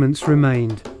disagreements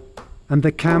remained, and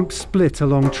the camp split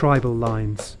along tribal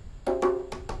lines.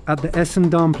 At the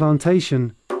Essendam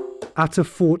plantation, Atta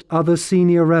fought other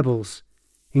senior rebels,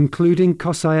 including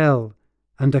Kosael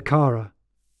and Akara.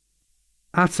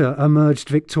 Atta emerged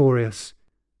victorious,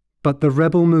 but the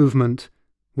rebel movement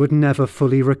would never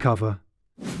fully recover.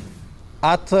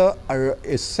 Atta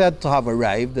is said to have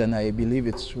arrived, and I believe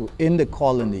it's true, in the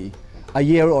colony a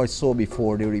year or so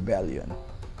before the rebellion.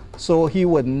 So he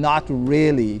would not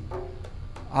really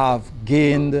have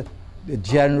gained the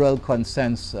general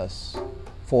consensus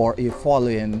for a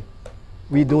following.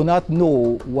 We do not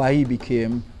know why he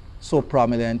became so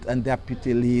prominent and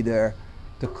deputy leader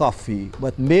to Cuffy,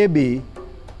 but maybe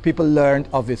people learned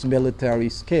of his military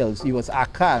skills. He was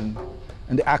Akan,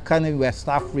 and the Akan in West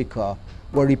Africa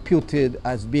were reputed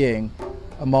as being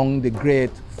among the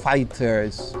great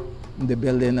fighters in the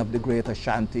building of the Great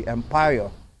Ashanti Empire.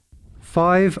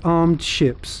 5 armed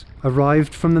ships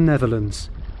arrived from the Netherlands,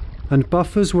 and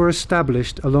buffers were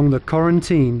established along the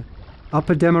Corentine,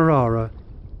 Upper Demerara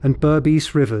and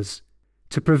Berbice rivers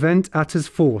to prevent Atta's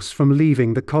force from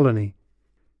leaving the colony.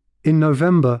 In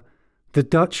November, the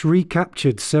Dutch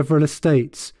recaptured several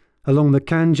estates along the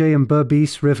Kanje and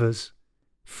Berbice rivers.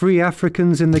 Free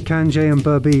Africans in the Kanje and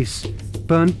Berbice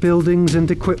burnt buildings and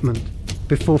equipment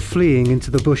before fleeing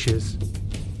into the bushes.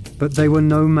 But they were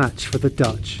no match for the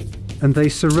Dutch, and they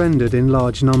surrendered in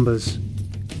large numbers.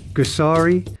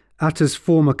 Gusari, Atta's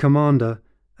former commander,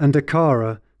 and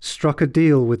Akara struck a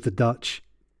deal with the Dutch,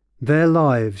 their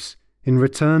lives in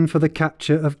return for the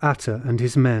capture of Atta and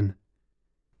his men.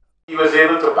 He was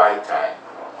able to buy time,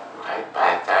 right?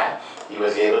 Buy time. He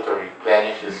was able to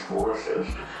replenish his forces,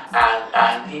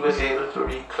 and he was able to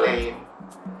reclaim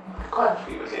the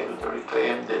country. He was able to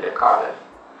reclaim the colony.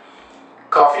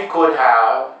 Cuffy could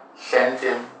have sent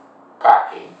him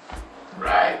packing,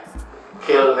 right?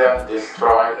 Kill them,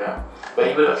 destroy them, but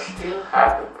he would have still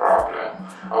had the problem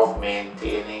of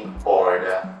maintaining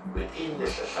order within the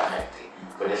society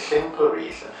for the simple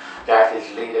reason that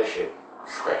his leadership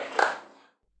was questioned.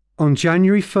 On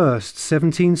January 1st,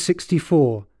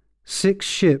 1764, 6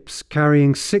 ships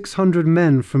carrying 600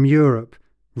 men from Europe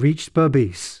reached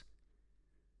Berbice.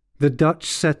 The Dutch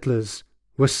settlers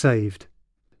were saved.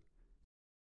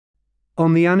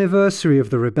 On the anniversary of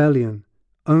the rebellion,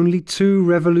 only 2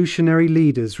 revolutionary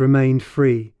leaders remained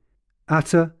free,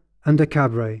 Atta and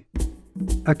Akabre.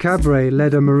 Akabre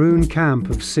led a Maroon camp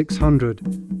of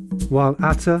 600, while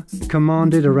Atta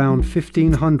commanded around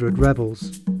 1,500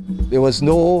 rebels. There was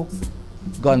no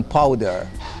gunpowder.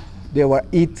 They were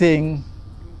eating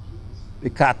the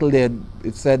cattle.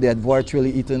 It said they had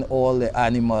virtually eaten all the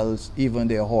animals, even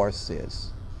their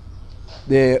horses.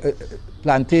 The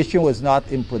plantation was not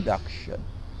in production.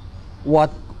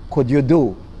 What could you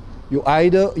do? You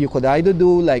could either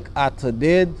do like Atta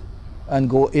did and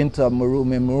go into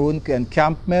Maroon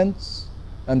encampments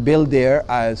and build there,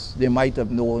 as they might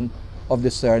have known of the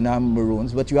Suriname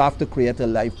Maroons, but you have to create a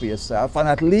life for yourself, and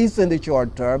at least in the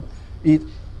short term, eat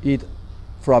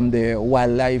from the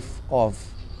wildlife of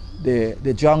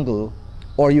the jungle,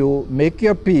 or you make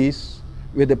your peace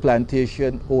with the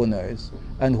plantation owners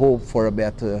and hope for a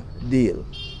better deal.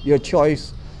 Your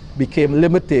choice became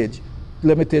limited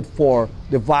for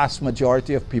the vast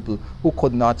majority of people who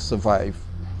could not survive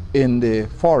in the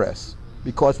forest,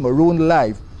 because Maroon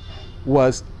life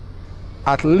was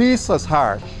at least as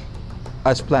harsh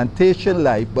as plantation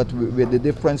life, but with the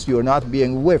difference you're not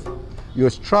being whipped. You're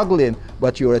struggling,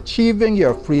 but you're achieving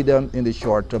your freedom in the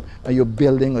short term, and you're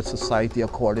building a society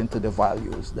according to the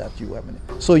values that you have.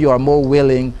 So you are more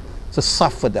willing to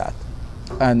suffer that.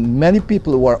 And many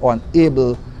people were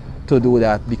unable to do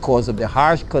that because of the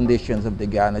harsh conditions of the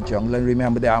Ghana jungle. And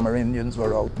remember, the Amerindians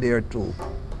were out there to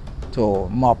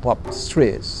mop up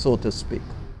strays, so to speak.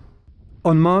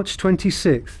 On March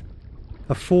 26th,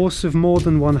 a force of more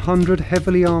than 100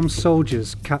 heavily armed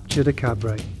soldiers captured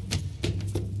Akabre.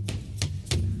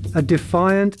 A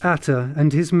defiant Atta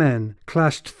and his men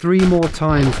clashed 3 more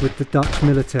times with the Dutch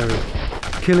military,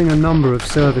 killing a number of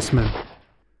servicemen.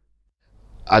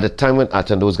 At the time when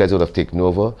Atta and those guys would have taken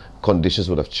over, conditions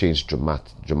would have changed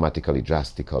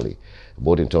drastically,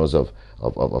 both in terms of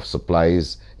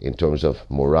supplies, in terms of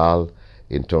morale,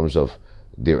 in terms of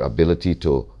their ability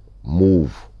to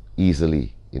move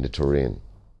easily in the terrain.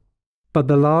 But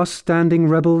the last standing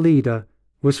rebel leader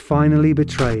was finally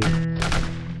betrayed,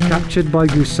 captured by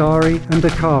Gusari and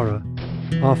Akara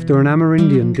after an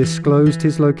Amerindian disclosed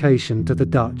his location to the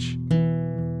Dutch.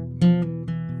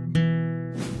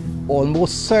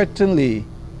 Almost certainly,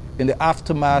 in the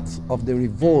aftermath of the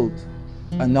revolt,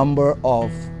 a number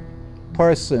of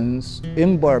persons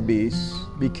in Berbice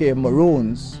became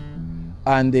Maroons,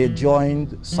 and they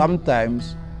joined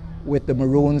sometimes with the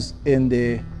Maroons in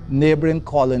the neighboring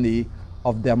colony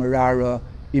of Demerara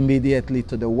immediately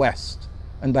to the west.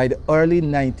 And by the early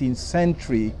 19th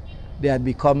century, they had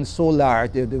become so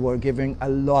large that they were giving a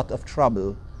lot of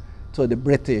trouble to the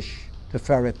British to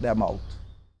ferret them out.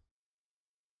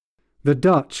 The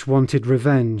Dutch wanted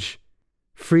revenge.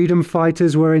 Freedom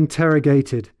fighters were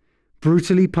interrogated,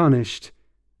 brutally punished,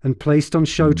 and placed on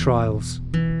show trials.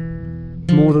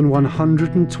 More than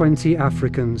 120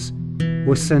 Africans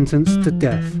were sentenced to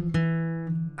death.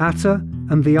 Atta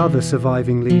and the other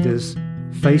surviving leaders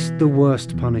faced the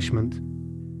worst punishment.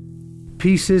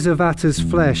 Pieces of Atta's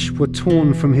flesh were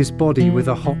torn from his body with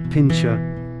a hot pincher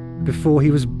before he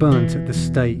was burnt at the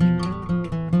stake.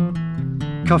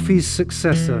 Cuffy's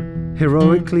successor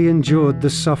heroically endured the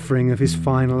suffering of his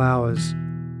final hours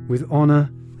with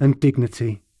honour and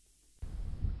dignity.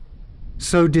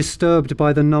 So disturbed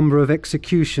by the number of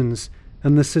executions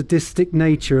and the sadistic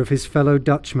nature of his fellow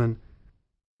Dutchmen,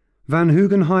 Van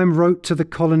Hugenheim wrote to the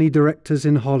colony directors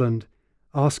in Holland,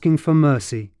 asking for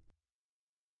mercy.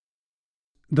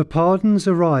 The pardons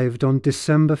arrived on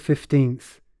December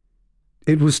 15th.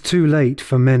 It was too late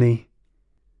for many.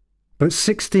 But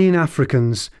 16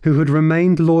 Africans who had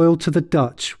remained loyal to the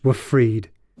Dutch were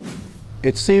freed.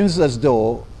 It seems as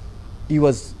though he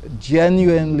was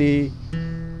genuinely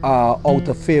out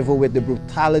of favor with the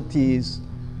brutalities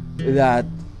that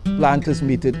planters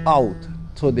meted out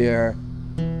to their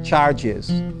charges.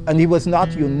 And he was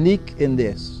not unique in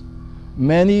this.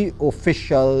 Many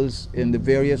officials in the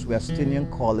various West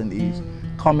Indian colonies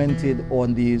commented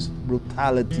on these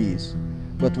brutalities,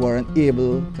 but were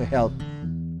unable to help.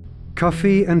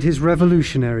 Cuffy and his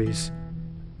revolutionaries,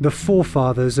 the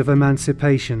forefathers of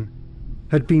emancipation,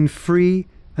 had been free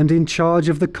and in charge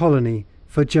of the colony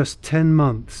for just 10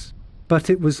 months. But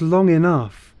it was long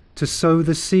enough to sow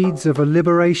the seeds of a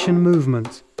liberation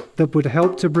movement that would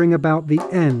help to bring about the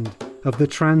end of the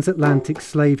transatlantic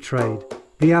slave trade,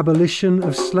 the abolition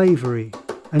of slavery,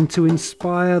 and to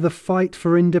inspire the fight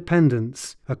for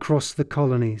independence across the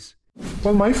colonies.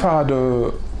 Well, my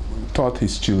father taught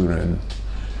his children.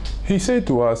 He said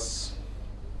to us,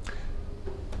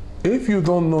 if you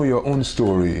don't know your own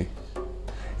story,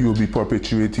 you'll be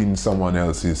perpetuating someone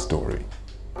else's story.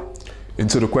 And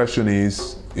so the question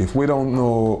is, if we don't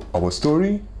know our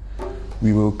story,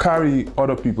 we will carry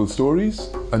other people's stories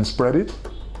and spread it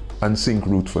and sink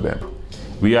root for them.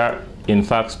 We are, in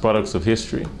fact, products of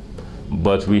history,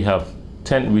 but we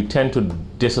tend to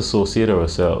disassociate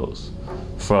ourselves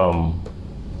from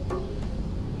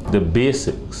the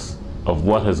basics of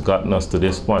what has gotten us to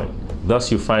this point.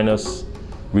 Thus, you find us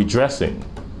redressing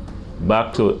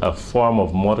back to a form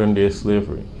of modern-day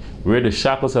slavery, where the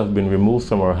shackles have been removed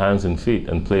from our hands and feet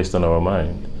and placed on our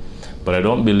mind. But I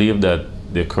don't believe that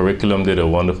the curriculum did a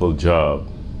wonderful job,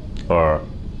 or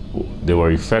they were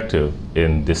effective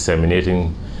in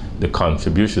disseminating the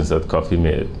contributions that Cuffy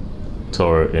made to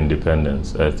our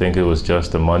independence. I think it was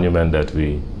just a monument that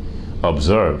we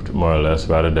observed, more or less,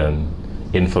 rather than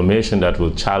information that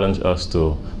will challenge us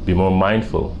to be more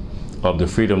mindful of the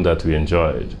freedom that we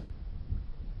enjoyed.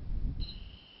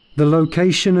 The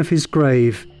location of his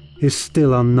grave is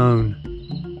still unknown,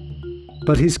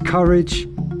 but his courage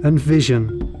and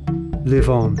vision live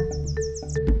on.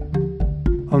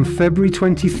 On February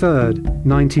 23rd,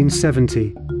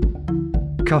 1970,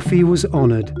 Cuffy was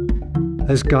honoured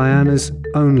as Guyana's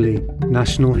only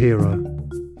national hero.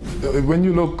 When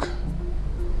you look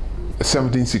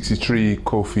 1763,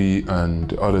 Cuffy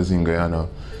and others in Guyana,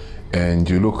 and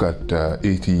you look at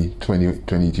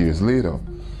 20 years later,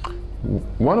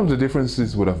 one of the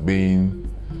differences would have been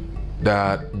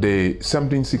that the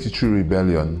 1763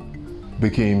 rebellion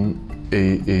became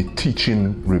a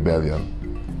teaching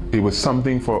rebellion. It was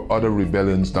something for other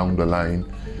rebellions down the line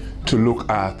to look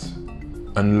at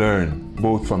and learn,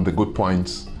 both from the good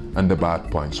points and the bad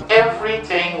points.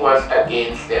 Everything was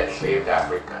against the enslaved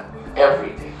African.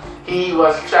 Everything. He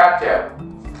was chattel.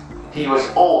 He was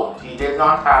owned. He did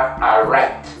not have a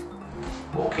right.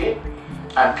 Okay?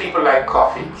 And people like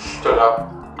Cuffy stood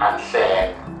up and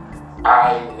said,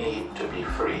 I need to be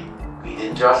free. He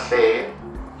didn't just say it,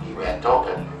 he went out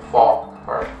and fought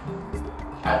for it.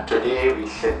 And today we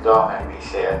sit down and we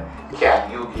say,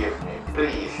 can you give me,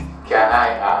 please,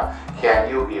 can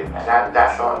you give me?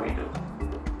 That's all we do.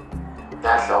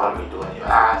 That's all we do. And you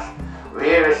ask,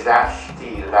 where is that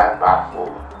steel, that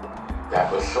backbone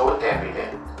that was so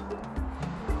evident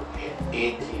in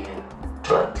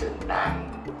 1839?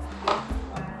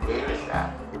 Where is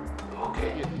that?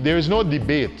 Okay. There is no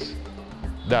debate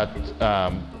that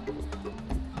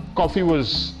Cuffy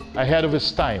was ahead of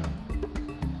his time.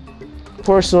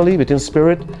 Personally, within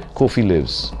spirit, Kofi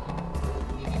lives.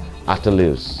 Atta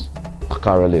lives.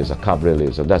 Akara lives. Akabre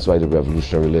lives. And that's why the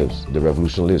revolutionary lives. The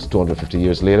revolution lives 250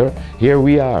 years later. Here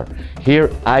we are.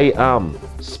 Here I am,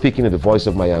 speaking in the voice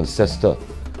of my ancestor.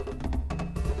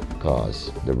 Because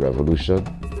the revolution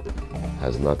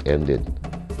has not ended.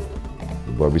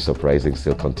 The Berbice uprising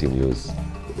still continues.